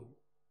Lord.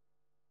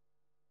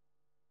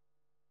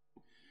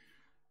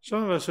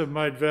 Some of us have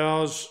made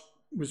vows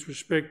with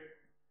respect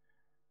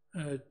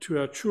to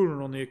our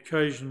children on the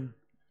occasion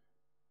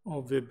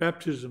of their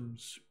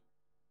baptisms.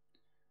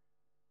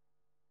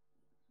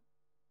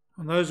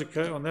 On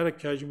that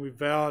occasion, we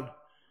vowed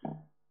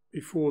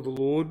before the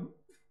Lord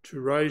to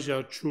raise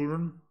our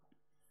children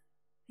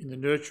in the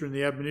nurture and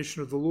the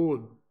admonition of the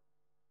Lord.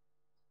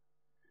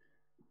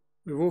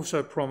 We've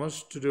also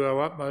promised to do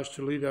our utmost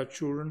to lead our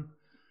children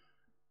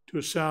to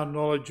a sound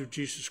knowledge of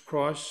Jesus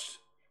Christ,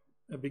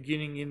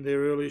 beginning in their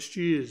earliest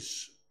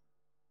years.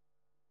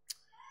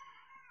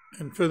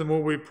 And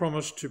furthermore, we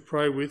promise to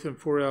pray with and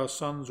for our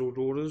sons or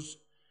daughters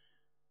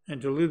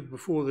and to live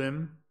before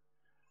them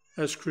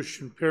as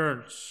Christian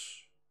parents.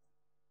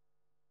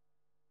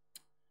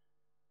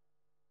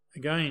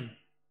 Again,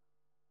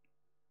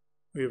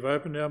 we have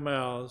opened our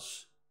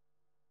mouths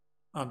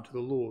unto the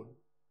Lord.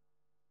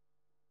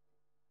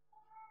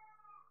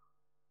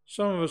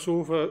 Some of us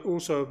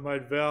also have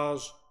made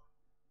vows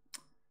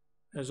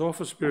as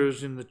office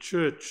bearers in the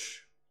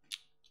church,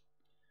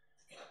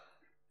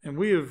 and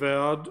we have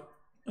vowed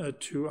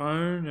to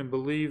own and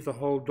believe the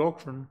whole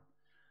doctrine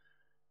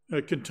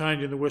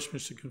contained in the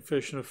Westminster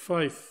Confession of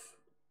Faith.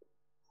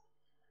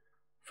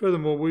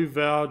 Furthermore, we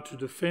vowed to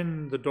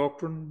defend the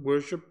doctrine,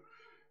 worship,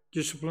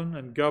 discipline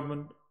and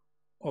government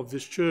of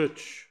this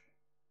church.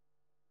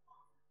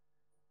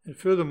 And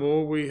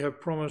furthermore, we have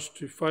promised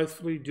to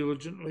faithfully,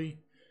 diligently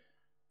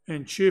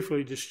and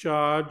cheerfully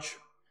discharge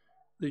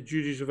the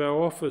duties of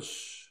our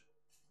office.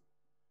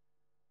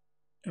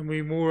 And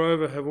we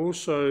moreover have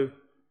also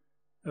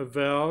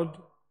vowed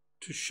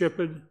to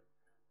shepherd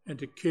and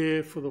to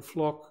care for the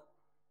flock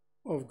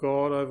of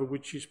God over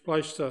which he's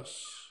placed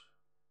us.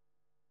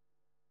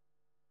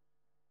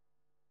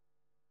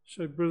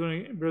 So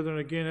brethren,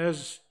 again,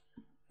 as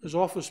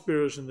office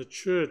bearers in the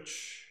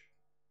church,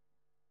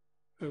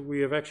 we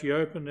have actually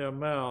opened our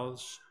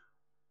mouths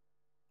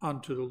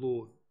unto the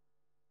Lord.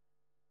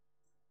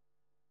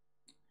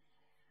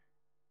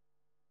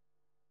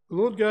 The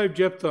Lord gave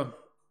Jephthah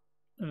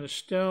an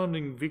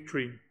astounding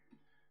victory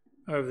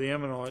over the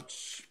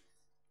Ammonites.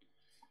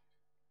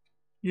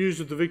 News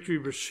of the victory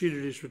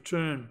preceded his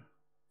return.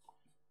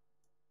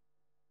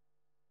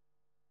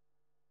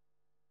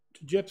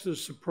 To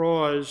Jephthah's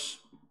surprise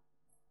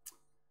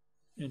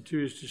and to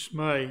his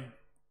dismay,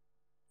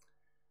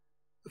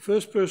 the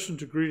first person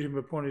to greet him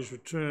upon his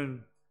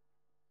return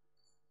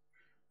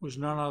was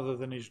none other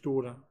than his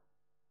daughter.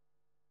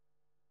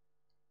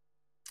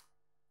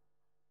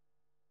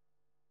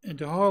 And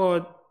to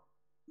highlight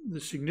the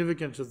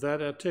significance of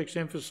that, our text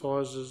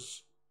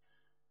emphasises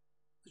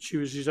that she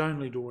was his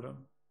only daughter.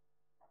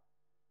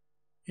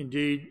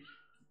 Indeed,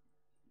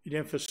 it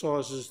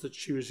emphasises that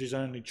she was his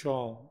only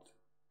child.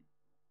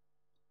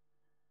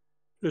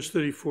 Verse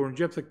 34, and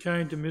Jephthah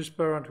came to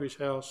Mizpah unto his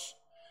house,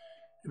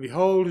 and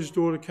behold, his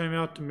daughter came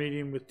out to meet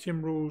him with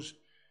timbrels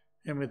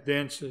and with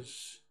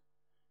dances,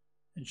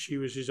 and she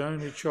was his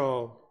only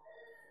child.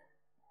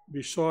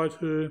 Beside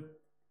her,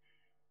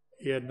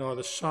 he had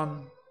neither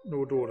son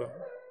nor daughter.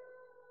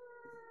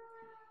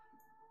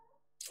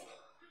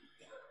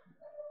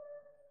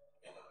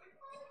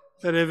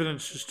 That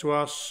evidences to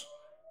us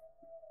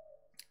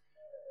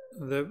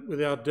that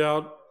without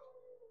doubt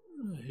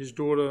his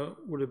daughter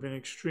would have been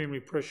extremely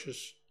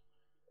precious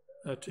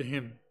to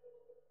him.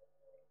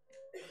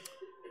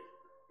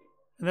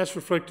 And that's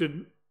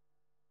reflected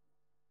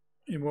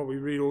in what we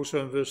read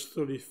also in verse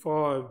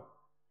 35,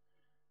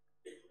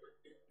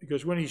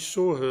 because when he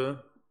saw her,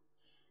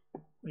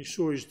 when he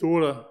saw his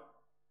daughter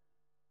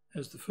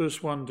as the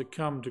first one to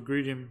come to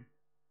greet him,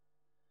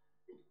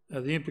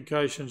 the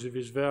implications of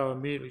his vow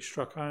immediately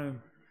struck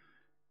home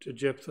to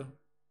Jephthah.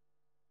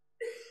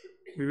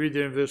 We read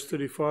there in verse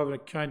 35, and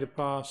it came to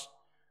pass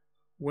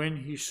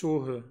when he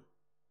saw her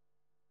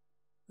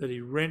that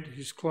he rent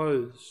his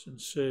clothes and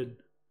said,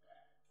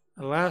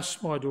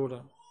 Alas, my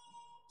daughter,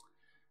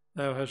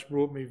 thou hast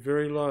brought me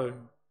very low,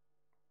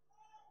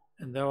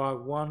 and thou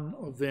art one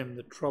of them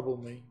that trouble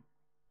me.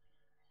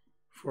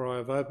 For I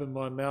have opened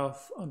my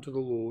mouth unto the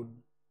Lord,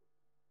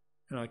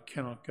 and I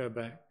cannot go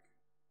back.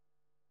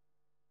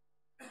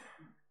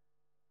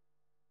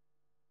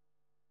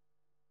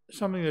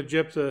 Something that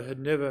Jephthah had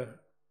never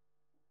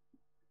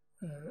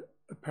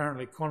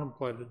apparently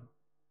contemplated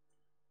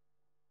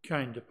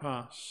came to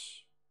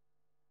pass.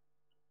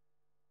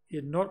 He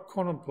had not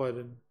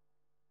contemplated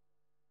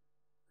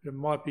that it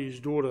might be his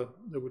daughter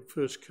that would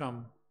first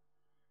come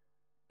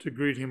to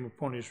greet him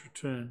upon his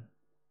return.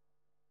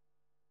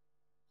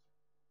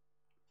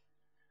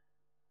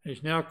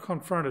 He's now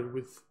confronted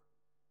with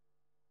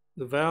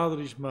the vow that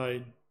he's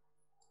made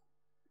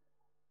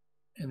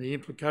and the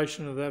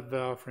implication of that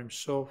vow for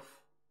himself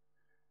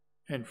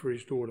and for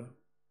his daughter.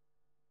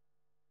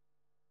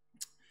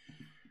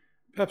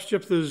 Perhaps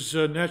Jephthah's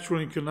natural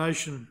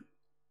inclination,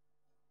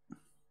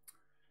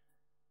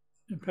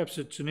 and perhaps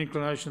it's an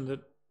inclination that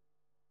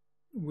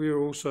we're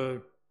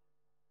also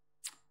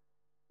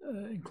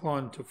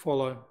inclined to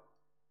follow.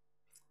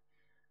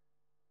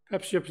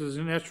 Perhaps Jephthah's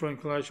natural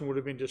inclination would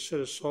have been to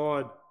set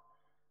aside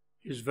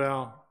his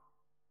vow,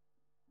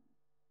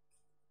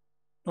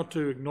 not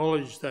to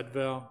acknowledge that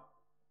vow,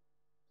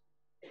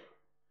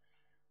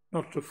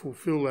 not to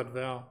fulfil that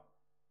vow.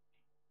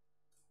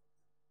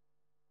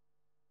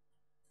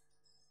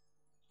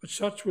 But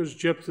such was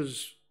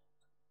Jephthah's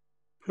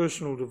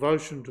personal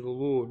devotion to the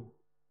Lord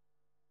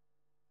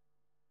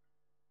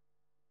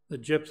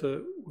that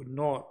Jephthah would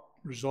not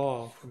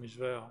resile from his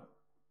vow.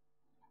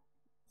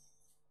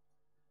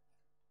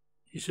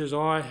 He says,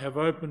 I have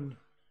opened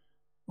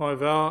my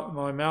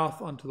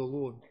mouth unto the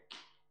Lord.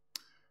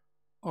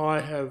 I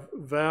have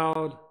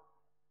vowed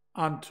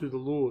unto the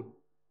Lord.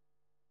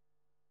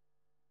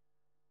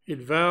 It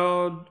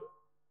vowed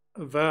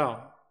a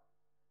vow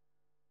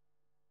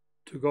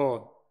to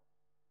God,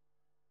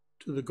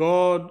 to the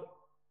God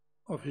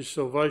of his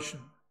salvation.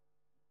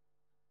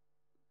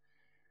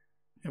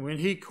 And when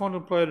he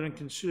contemplated and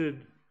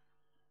considered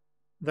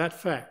that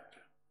fact,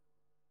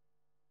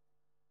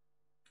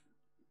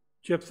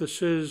 Jephthah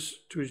says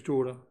to his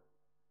daughter,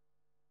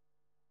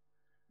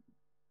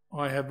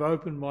 I have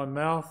opened my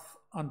mouth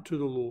unto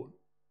the Lord,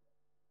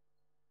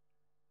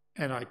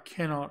 and I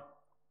cannot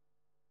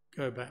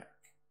go back.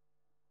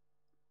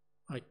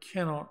 I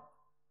cannot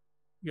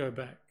go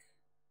back.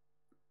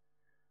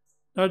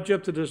 No,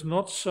 Jephthah does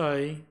not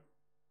say,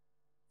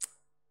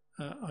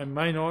 I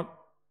may not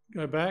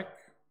go back,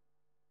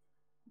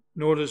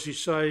 nor does he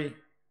say,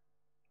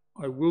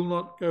 I will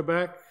not go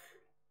back,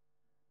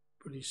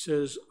 but he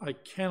says, I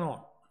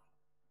cannot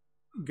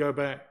go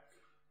back.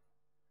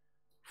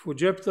 For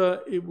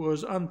Jephthah, it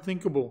was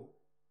unthinkable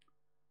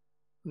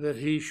that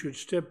he should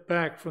step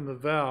back from the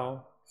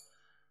vow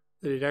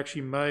that he'd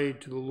actually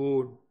made to the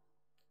Lord.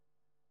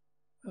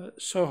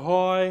 So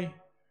high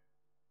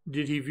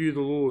did he view the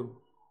Lord.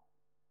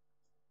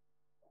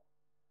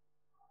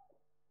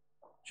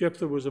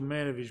 Jephthah was a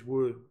man of his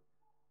word.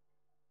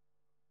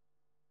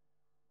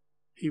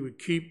 He would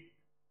keep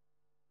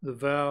the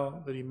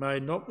vow that he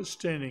made,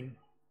 notwithstanding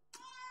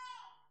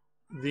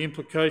the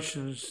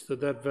implications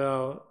that that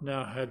vow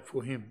now had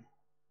for him.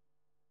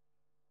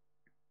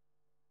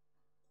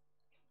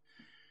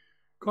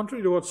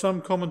 Contrary to what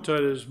some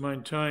commentators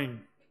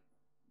maintain,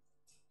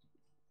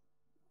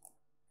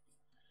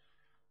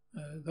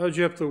 though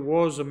Jephthah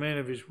was a man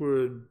of his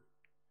word,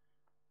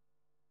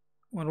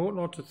 one ought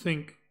not to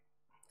think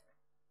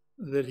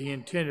that he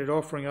intended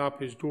offering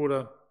up his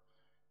daughter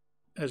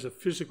as a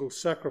physical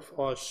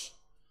sacrifice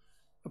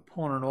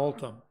upon an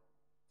altar.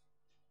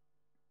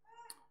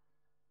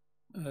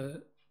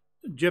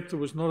 Jephthah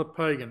was not a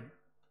pagan,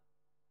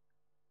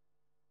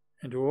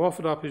 and to have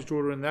offered up his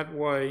daughter in that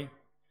way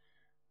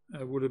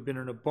would have been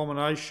an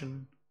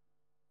abomination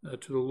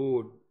to the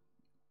Lord.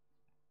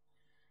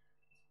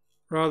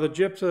 Rather,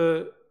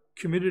 Jephthah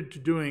committed to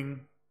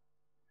doing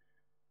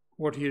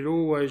what he had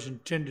always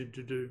intended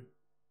to do.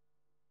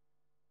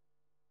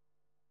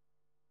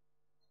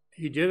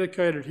 He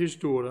dedicated his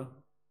daughter,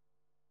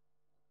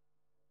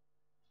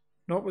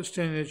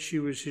 notwithstanding that she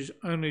was his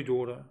only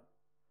daughter,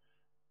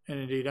 and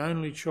indeed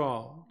only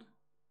child.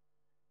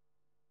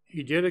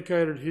 He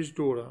dedicated his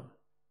daughter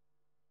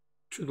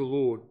to the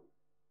Lord,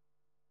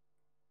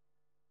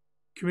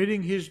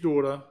 committing his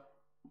daughter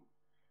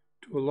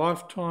to a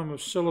lifetime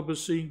of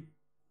celibacy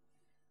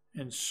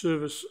and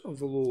service of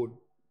the Lord.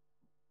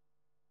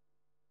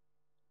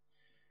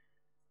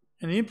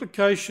 And the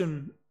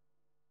implication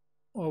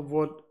of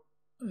what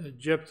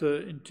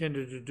Jephthah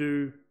intended to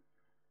do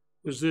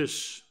was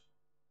this: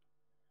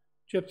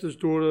 Jephthah's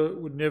daughter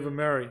would never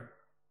marry,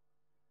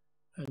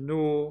 and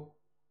nor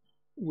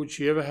would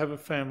she ever have a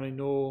family,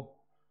 nor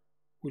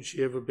would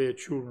she ever bear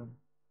children.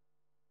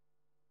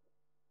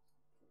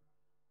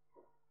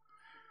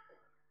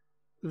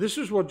 This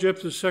is what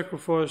Jephthah's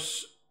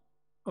sacrifice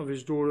of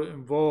his daughter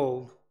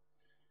involved.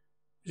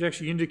 It's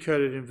actually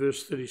indicated in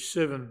verse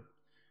 37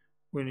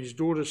 when his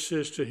daughter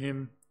says to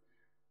him,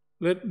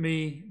 "Let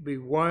me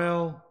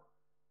bewail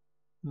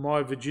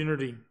my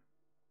virginity.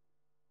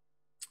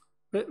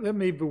 Let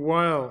me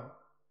bewail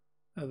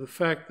the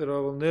fact that I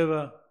will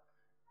never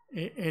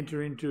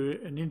enter into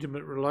an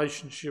intimate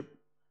relationship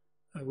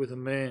with a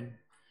man."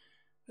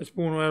 It's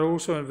borne out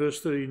also in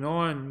verse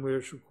 39 where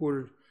it's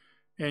recorded,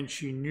 "And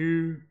she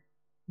knew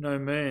no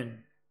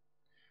man."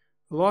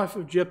 The life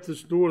of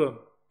Jephthah's daughter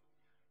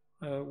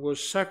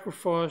was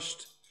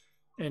sacrificed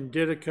and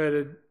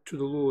dedicated to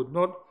the Lord.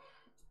 Not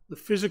the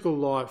physical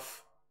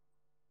life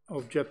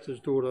of Jephthah's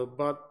daughter,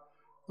 but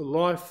the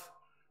life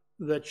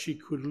that she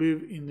could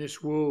live in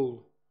this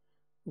world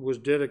was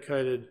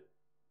dedicated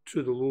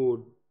to the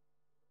Lord.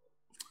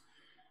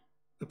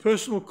 The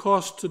personal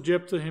cost to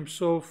Jephthah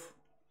himself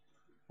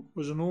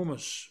was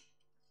enormous.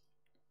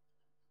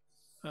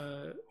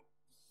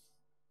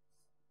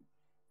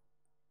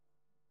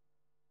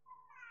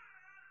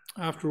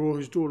 After all,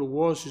 his daughter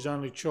was his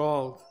only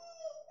child.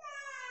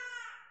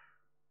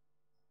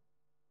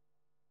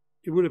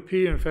 It would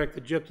appear, in fact,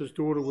 that Jephthah's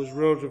daughter was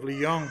relatively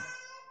young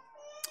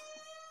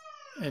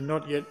and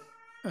not yet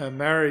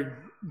married,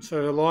 and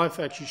so her life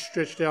actually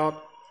stretched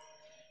out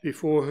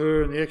before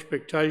her, and the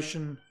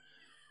expectations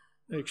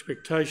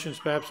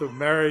perhaps of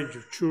marriage,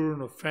 of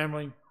children, of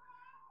family,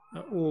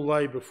 all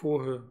lay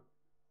before her.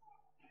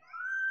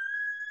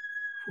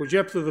 For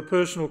Jephthah, the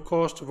personal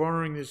cost of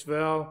honouring this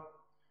vow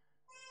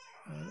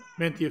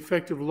meant the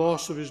effective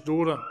loss of his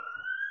daughter.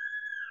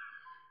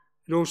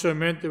 It also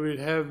meant that we'd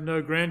have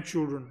no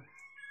grandchildren.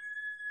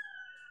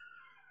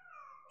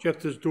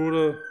 Jephthah's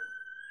daughter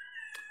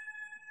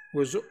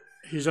was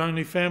his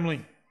only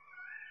family.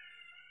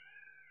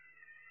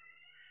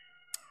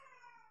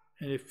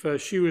 And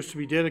if she was to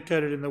be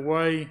dedicated in the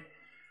way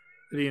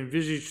that he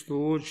envisaged the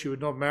Lord, she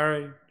would not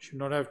marry, she would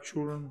not have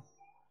children.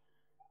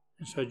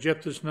 And so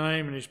Jephthah's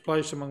name and his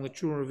place among the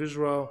children of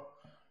Israel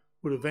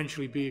would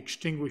eventually be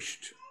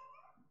extinguished.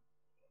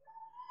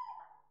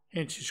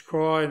 Hence his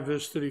cry in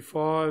verse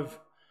 35,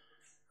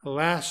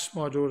 "Alas,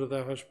 my daughter,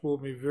 thou hast brought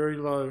me very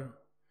low,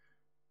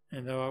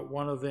 and thou art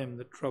one of them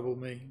that trouble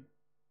me."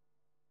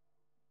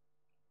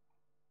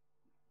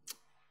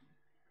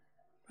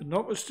 But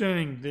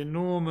notwithstanding the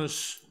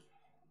enormous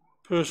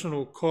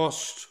personal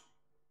cost,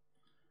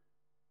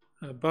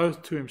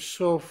 both to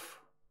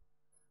himself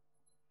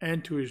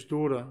and to his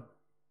daughter,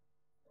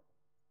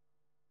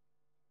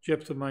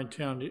 Jephthah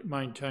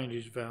maintained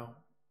his vow.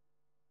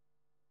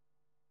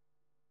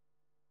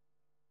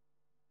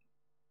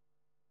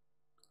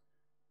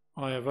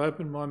 "I have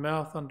opened my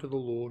mouth unto the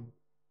Lord,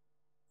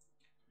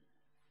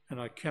 and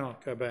I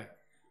cannot go back."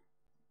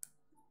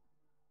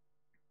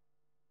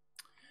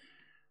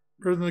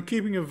 Brethren, the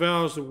keeping of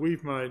vows that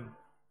we've made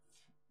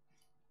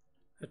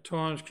at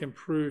times can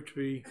prove to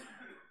be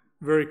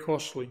very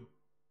costly,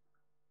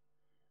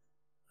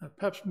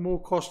 perhaps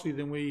more costly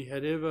than we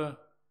had ever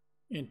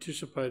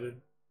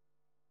anticipated.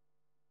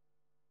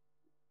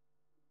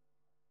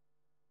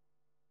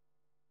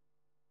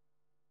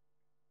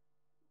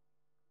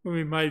 When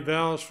we made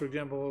vows, for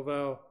example, of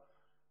our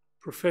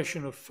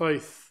profession of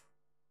faith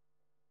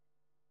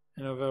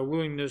and of our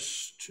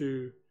willingness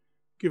to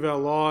give our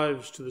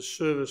lives to the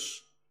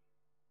service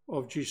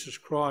of Jesus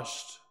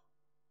Christ,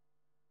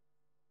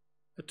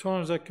 at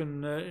times that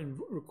can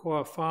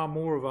require far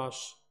more of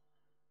us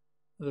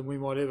than we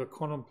might ever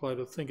contemplate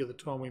or think at the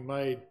time we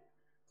made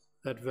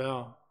that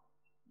vow.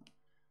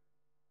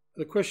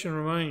 The question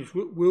remains,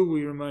 will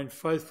we remain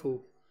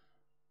faithful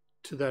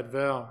to that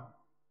vow?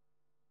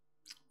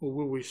 Or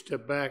will we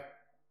step back?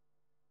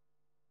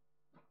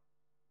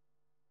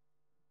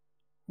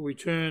 Are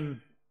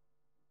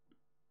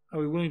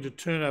we willing to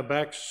turn our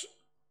backs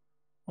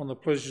on the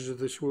pleasures of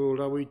this world?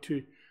 Are we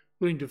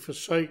willing to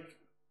forsake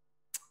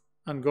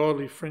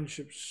ungodly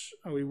friendships?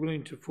 Are we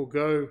willing to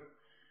forego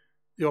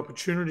the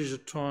opportunities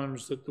at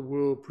times that the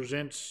world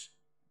presents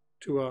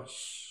to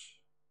us?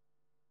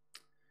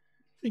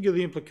 Think of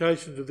the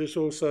implications of this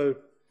also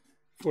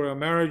for our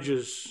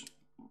marriages.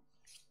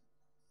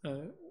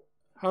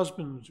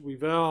 Husbands, we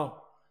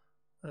vow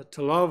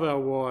to love our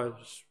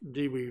wives.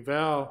 Indeed, we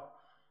vow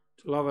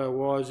to love our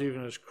wives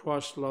even as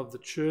Christ loved the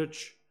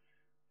church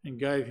and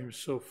gave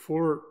himself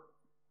for it.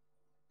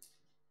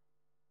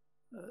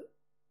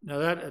 Now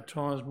that at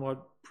times might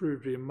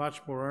prove to be a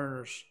much more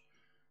onerous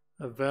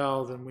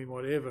vow than we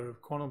might ever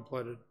have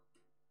contemplated.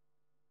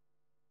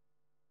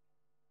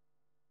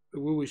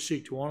 But will we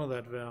seek to honour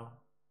that vow?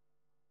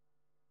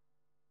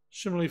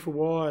 Similarly for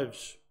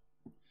wives,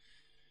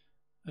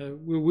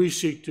 will we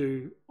seek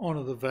to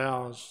honour the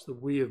vows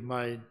that we have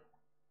made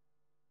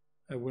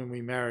when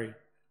we marry?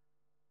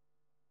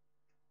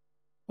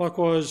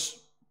 Likewise,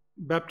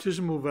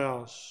 baptismal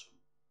vows.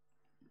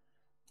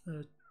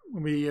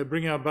 When we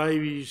bring our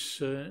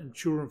babies and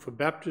children for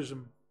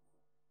baptism,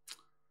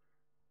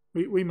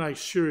 we make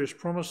serious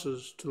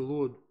promises to the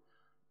Lord.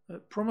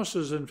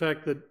 Promises, in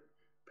fact, that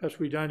perhaps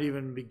we don't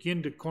even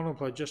begin to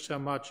contemplate just how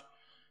much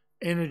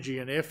energy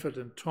and effort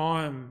and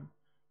time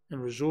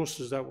and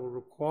resources that will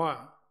require.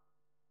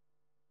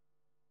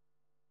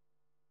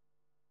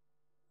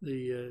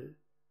 The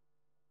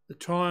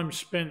time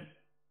spent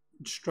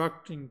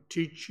instructing,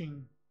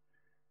 teaching,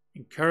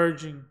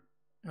 encouraging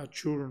our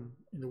children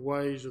in the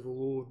ways of the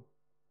Lord.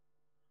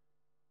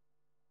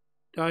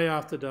 Day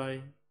after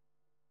day,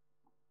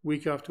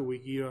 week after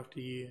week, year after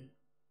year.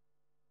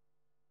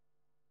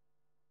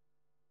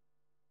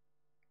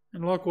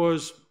 And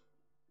likewise,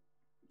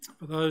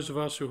 for those of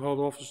us who hold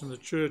office in the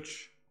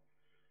church,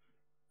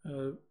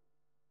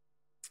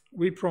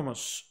 we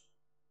promise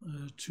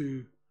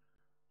to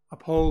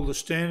uphold the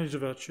standards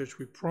of our church.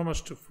 We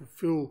promise to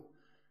fulfil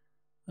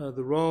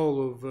the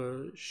role of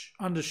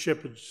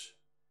under-shepherds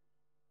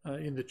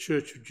in the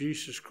Church of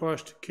Jesus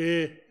Christ, to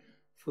care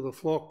for the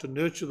flock, to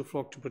nurture the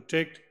flock, to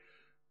protect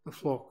the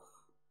flock.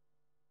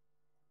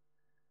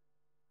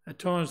 At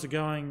times the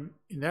going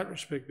in that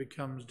respect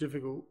becomes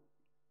difficult.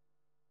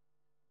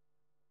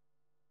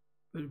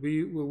 But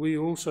will we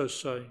also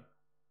say,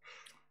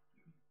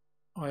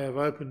 I have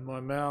opened my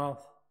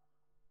mouth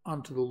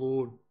unto the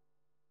Lord,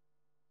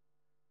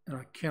 and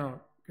I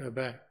cannot go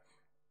back.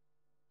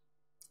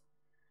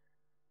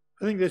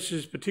 I think this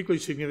is particularly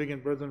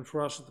significant, brethren,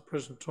 for us at the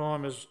present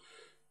time, as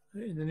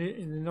in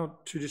the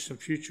not too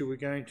distant future we're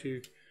going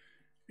to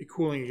be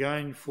calling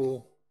again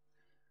for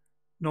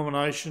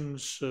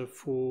nominations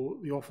for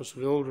the office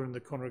of elder in the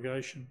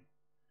congregation.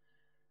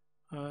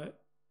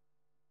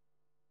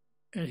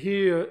 And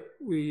here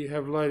we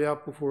have laid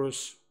out before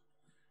us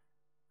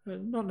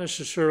not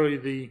necessarily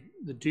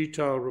the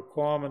detailed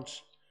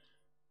requirements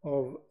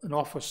of an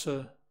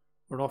officer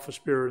or an office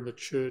bearer in the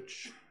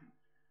church,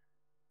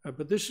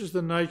 but this is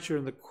the nature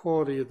and the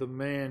quality of the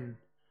man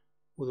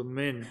or the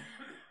men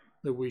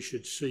that we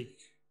should seek.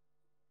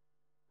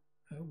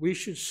 We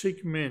should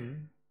seek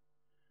men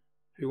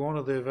who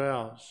honour their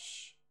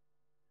vows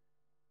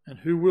and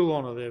who will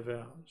honour their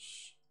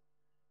vows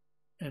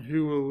and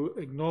who will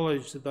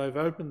acknowledge that they've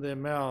opened their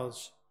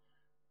mouths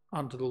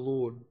unto the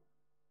Lord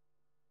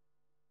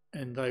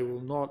and they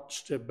will not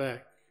step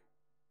back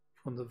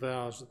from the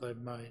vows that they've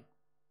made.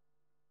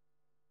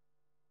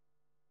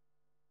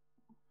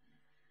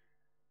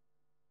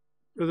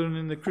 Brethren,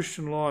 in the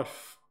Christian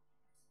life,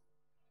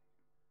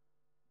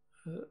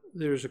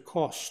 there is a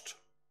cost.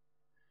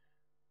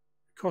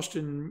 A cost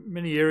in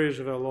many areas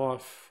of our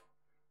life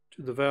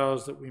to the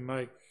vows that we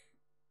make.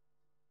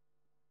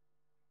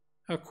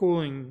 Our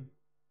calling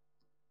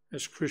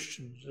as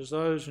Christians, as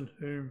those in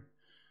whom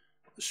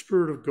the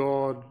Spirit of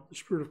God, the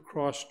Spirit of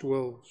Christ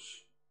dwells,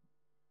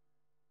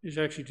 is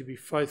actually to be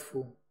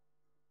faithful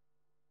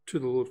to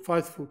the Lord,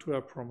 faithful to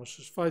our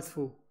promises,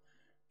 faithful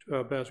to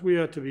our vows. We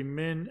are to be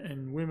men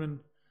and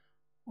women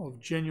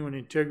of genuine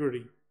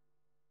integrity.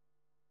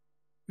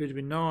 We are to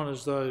be known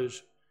as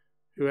those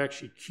who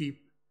actually keep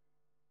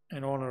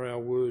and honour our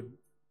word.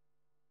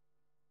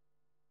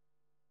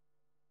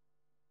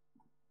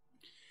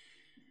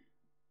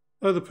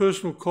 Though the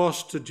personal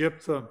cost to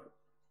Jephthah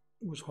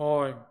was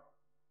high,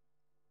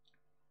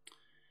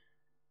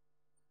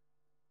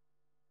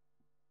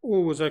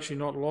 all was actually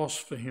not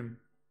lost for him,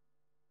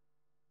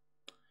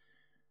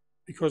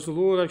 because the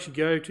Lord actually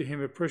gave to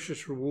him a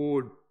precious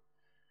reward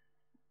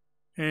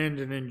and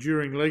an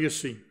enduring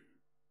legacy.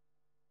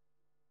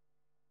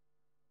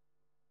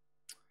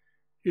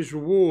 His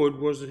reward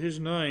was that his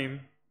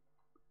name,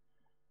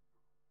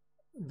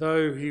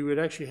 though he would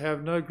actually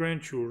have no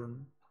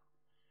grandchildren,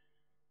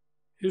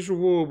 his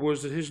reward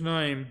was that his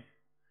name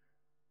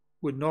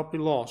would not be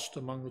lost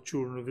among the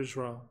children of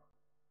Israel.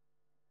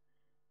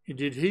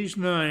 Indeed, his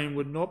name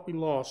would not be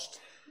lost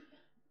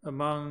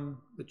among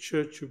the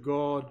church of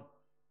God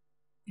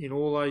in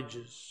all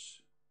ages.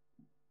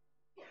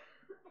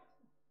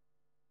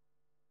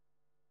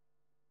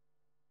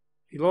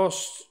 He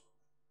lost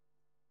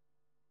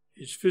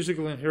his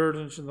physical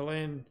inheritance in the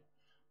land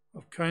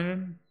of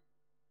Canaan,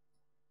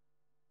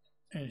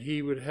 and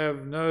he would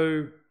have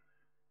no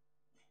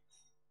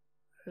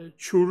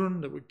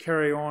children that would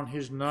carry on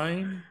his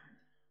name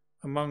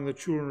among the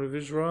children of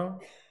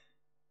Israel.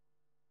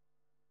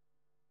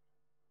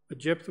 But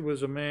Jephthah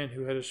was a man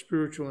who had a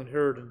spiritual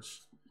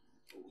inheritance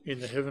in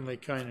the heavenly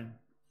Canaan.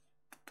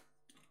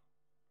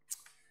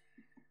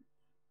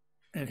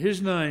 And his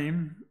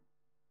name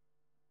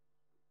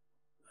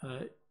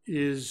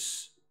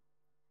is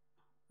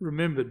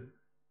remembered.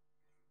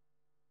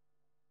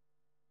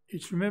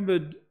 It's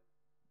remembered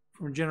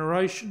from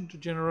generation to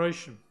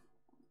generation.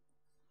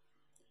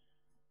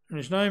 And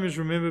his name is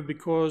remembered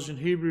because in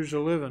Hebrews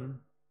 11,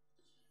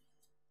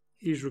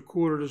 he's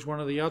recorded as one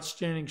of the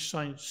outstanding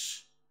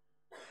saints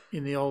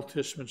in the Old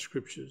Testament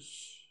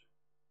scriptures.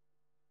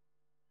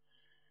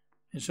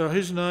 And so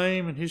his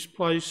name and his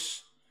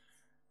place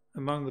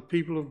among the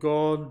people of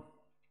God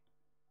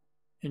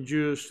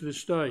endures to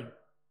this day.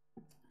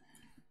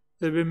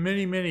 There have been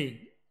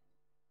many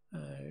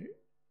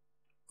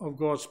of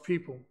God's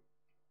people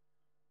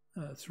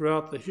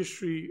throughout the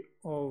history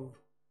of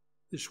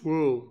this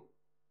world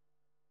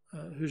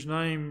whose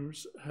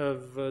names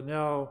have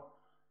now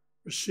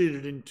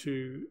receded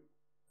into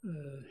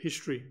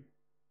history.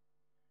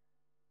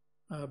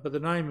 But the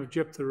name of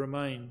Jephthah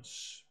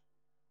remains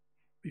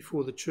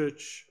before the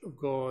Church of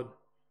God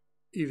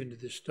even to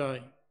this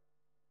day.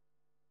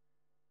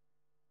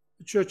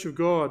 The Church of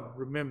God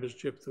remembers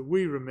Jephthah.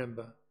 We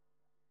remember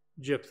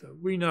Jephthah.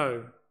 We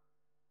know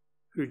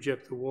who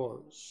Jephthah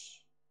was.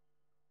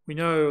 We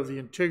know of the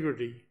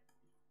integrity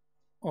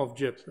of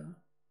Jephthah.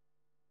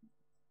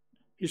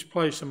 His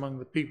place among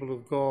the people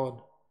of God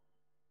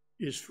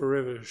is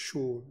forever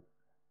assured.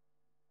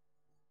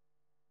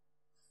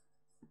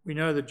 We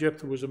know that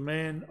Jephthah was a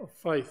man of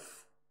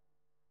faith,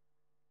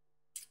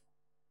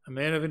 a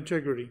man of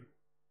integrity,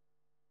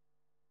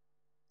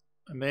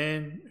 a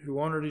man who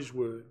honoured his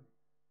word,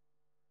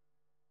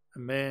 a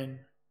man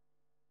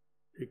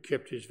who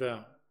kept his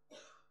vow.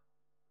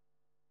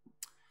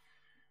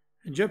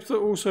 And Jephthah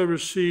also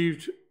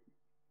received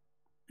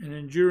an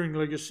enduring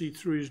legacy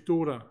through his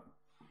daughter.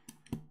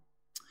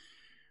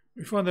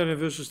 We find that in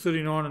verses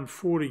 39 and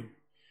 40.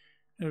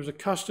 There was a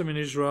custom in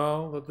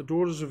Israel that the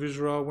daughters of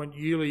Israel went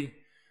yearly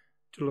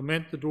to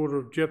lament the daughter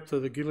of Jephthah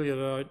the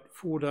Gileadite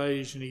 4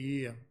 days in a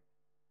year.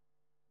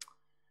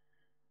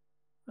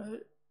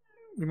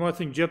 We might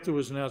think Jephthah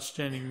was an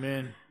outstanding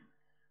man.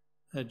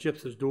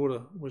 Jephthah's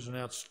daughter was an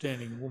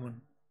outstanding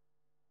woman.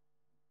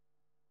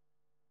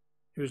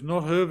 It was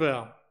not her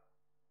vow.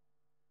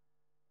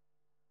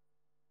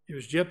 It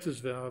was Jephthah's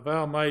vow, a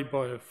vow made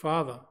by her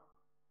father.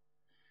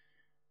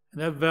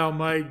 And that vow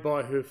made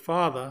by her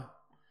father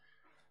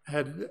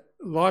had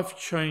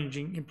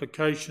life-changing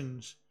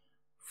implications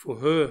for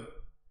her.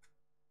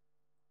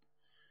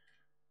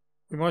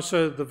 We might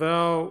say that the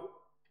vow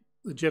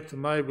that Jephthah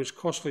made was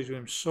costly to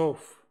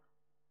himself.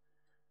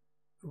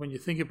 But when you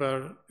think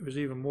about it, it was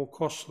even more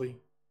costly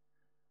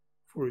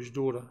for his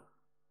daughter.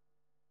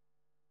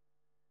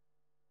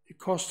 It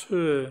cost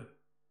her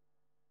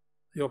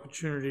the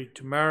opportunity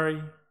to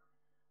marry,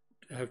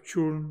 to have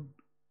children,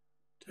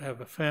 to have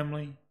a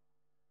family,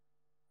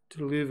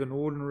 to live an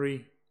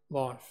ordinary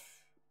life.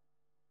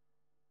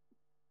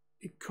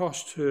 It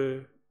cost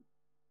her,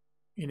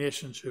 in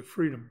essence, her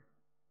freedom.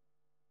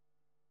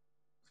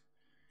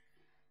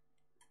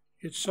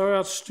 Yet so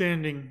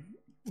outstanding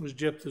was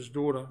Jephthah's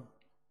daughter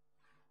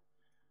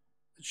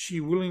that she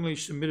willingly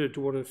submitted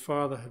to what her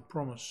father had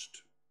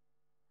promised.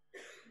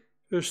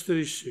 Verse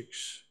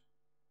 36,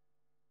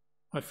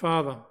 "My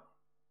father,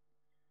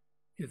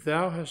 if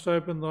thou hast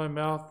opened thy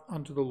mouth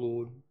unto the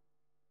Lord,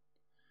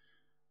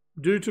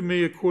 do to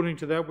me according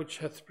to that which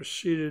hath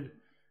proceeded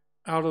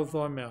out of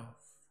thy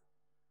mouth.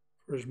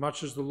 For as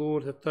much as the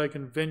Lord hath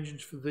taken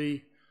vengeance for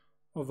thee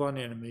of thine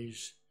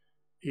enemies,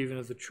 even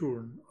of the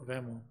children of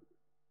Ammon."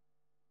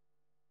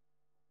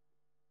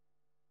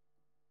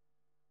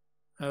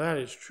 Now that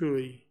is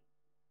truly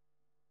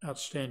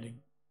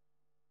outstanding.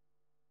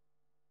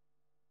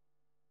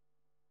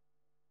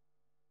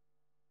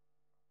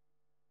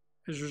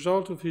 As a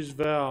result of his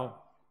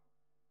vow,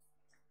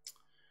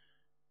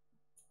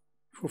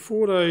 for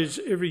 4 days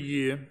every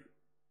year,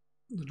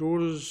 the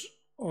daughters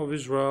of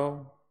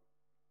Israel,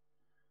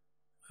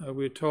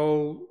 we're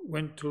told,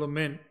 went to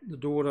lament the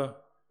daughter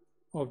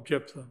of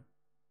Jephthah.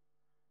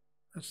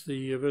 That's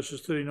the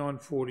verses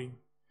 39-40.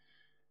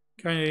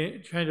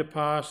 It came to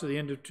pass at the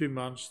end of 2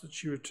 months that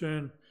she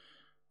returned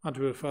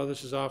unto her father.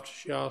 This is after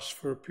she asked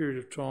for a period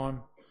of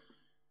time.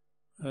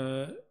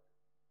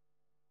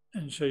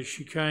 And so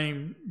she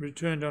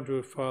returned unto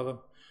her father,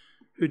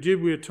 who did,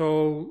 we are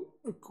told,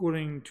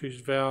 according to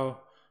his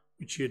vow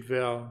which he had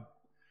vowed,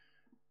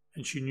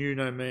 and she knew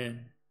no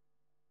man.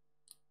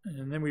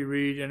 And then we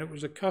read, and it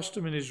was a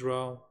custom in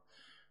Israel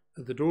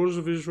that the daughters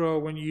of Israel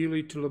went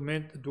yearly to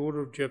lament the daughter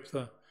of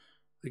Jephthah,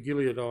 the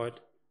Gileadite,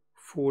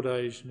 4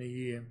 days in a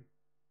year.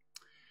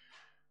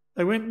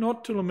 They went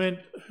not to lament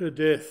her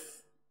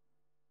death,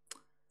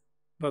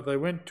 but they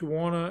went to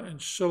honour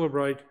and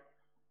celebrate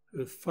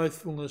her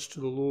faithfulness to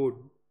the Lord.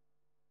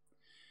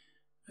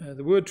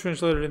 The word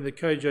translated in the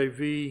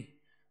KJV,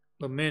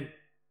 lament,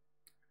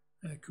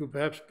 could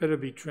perhaps better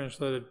be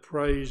translated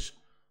praise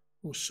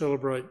or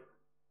celebrate.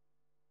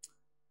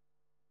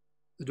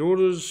 The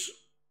daughters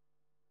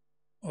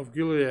of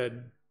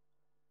Gilead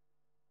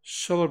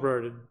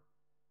celebrated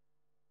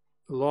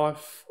the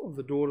life of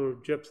the daughter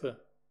of Jephthah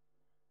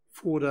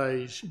 4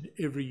 days in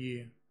every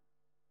year.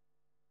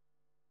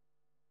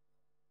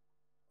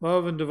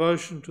 Love and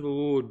devotion to the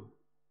Lord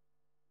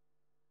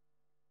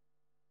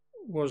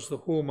was the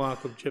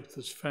hallmark of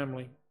Jephthah's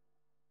family.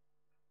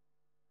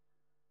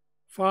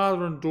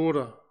 Father and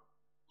daughter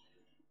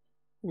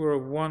were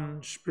of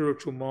one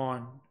spiritual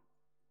mind,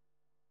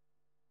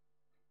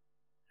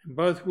 and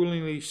both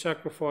willingly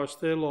sacrificed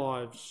their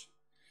lives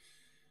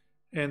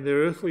and their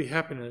earthly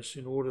happiness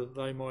in order that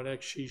they might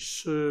actually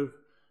serve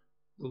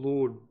the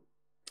Lord,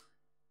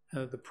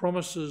 and that the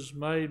promises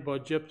made by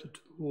Jephthah to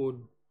the Lord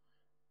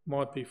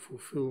might be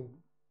fulfilled.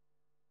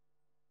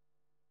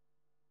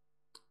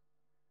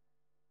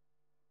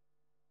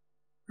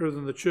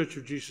 Brethren, the Church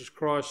of Jesus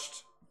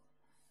Christ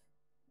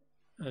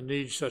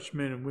needs such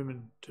men and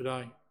women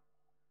today.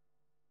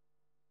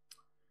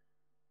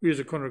 We as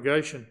a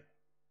congregation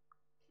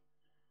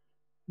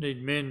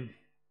need men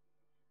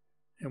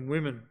and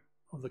women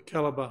of the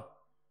calibre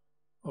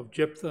of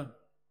Jephthah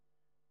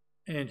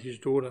and his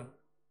daughter.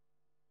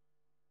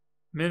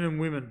 Men and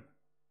women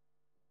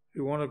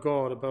who honour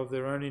God above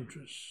their own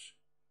interests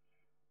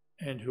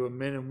and who are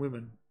men and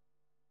women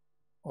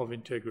of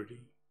integrity.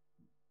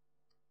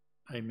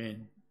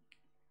 Amen.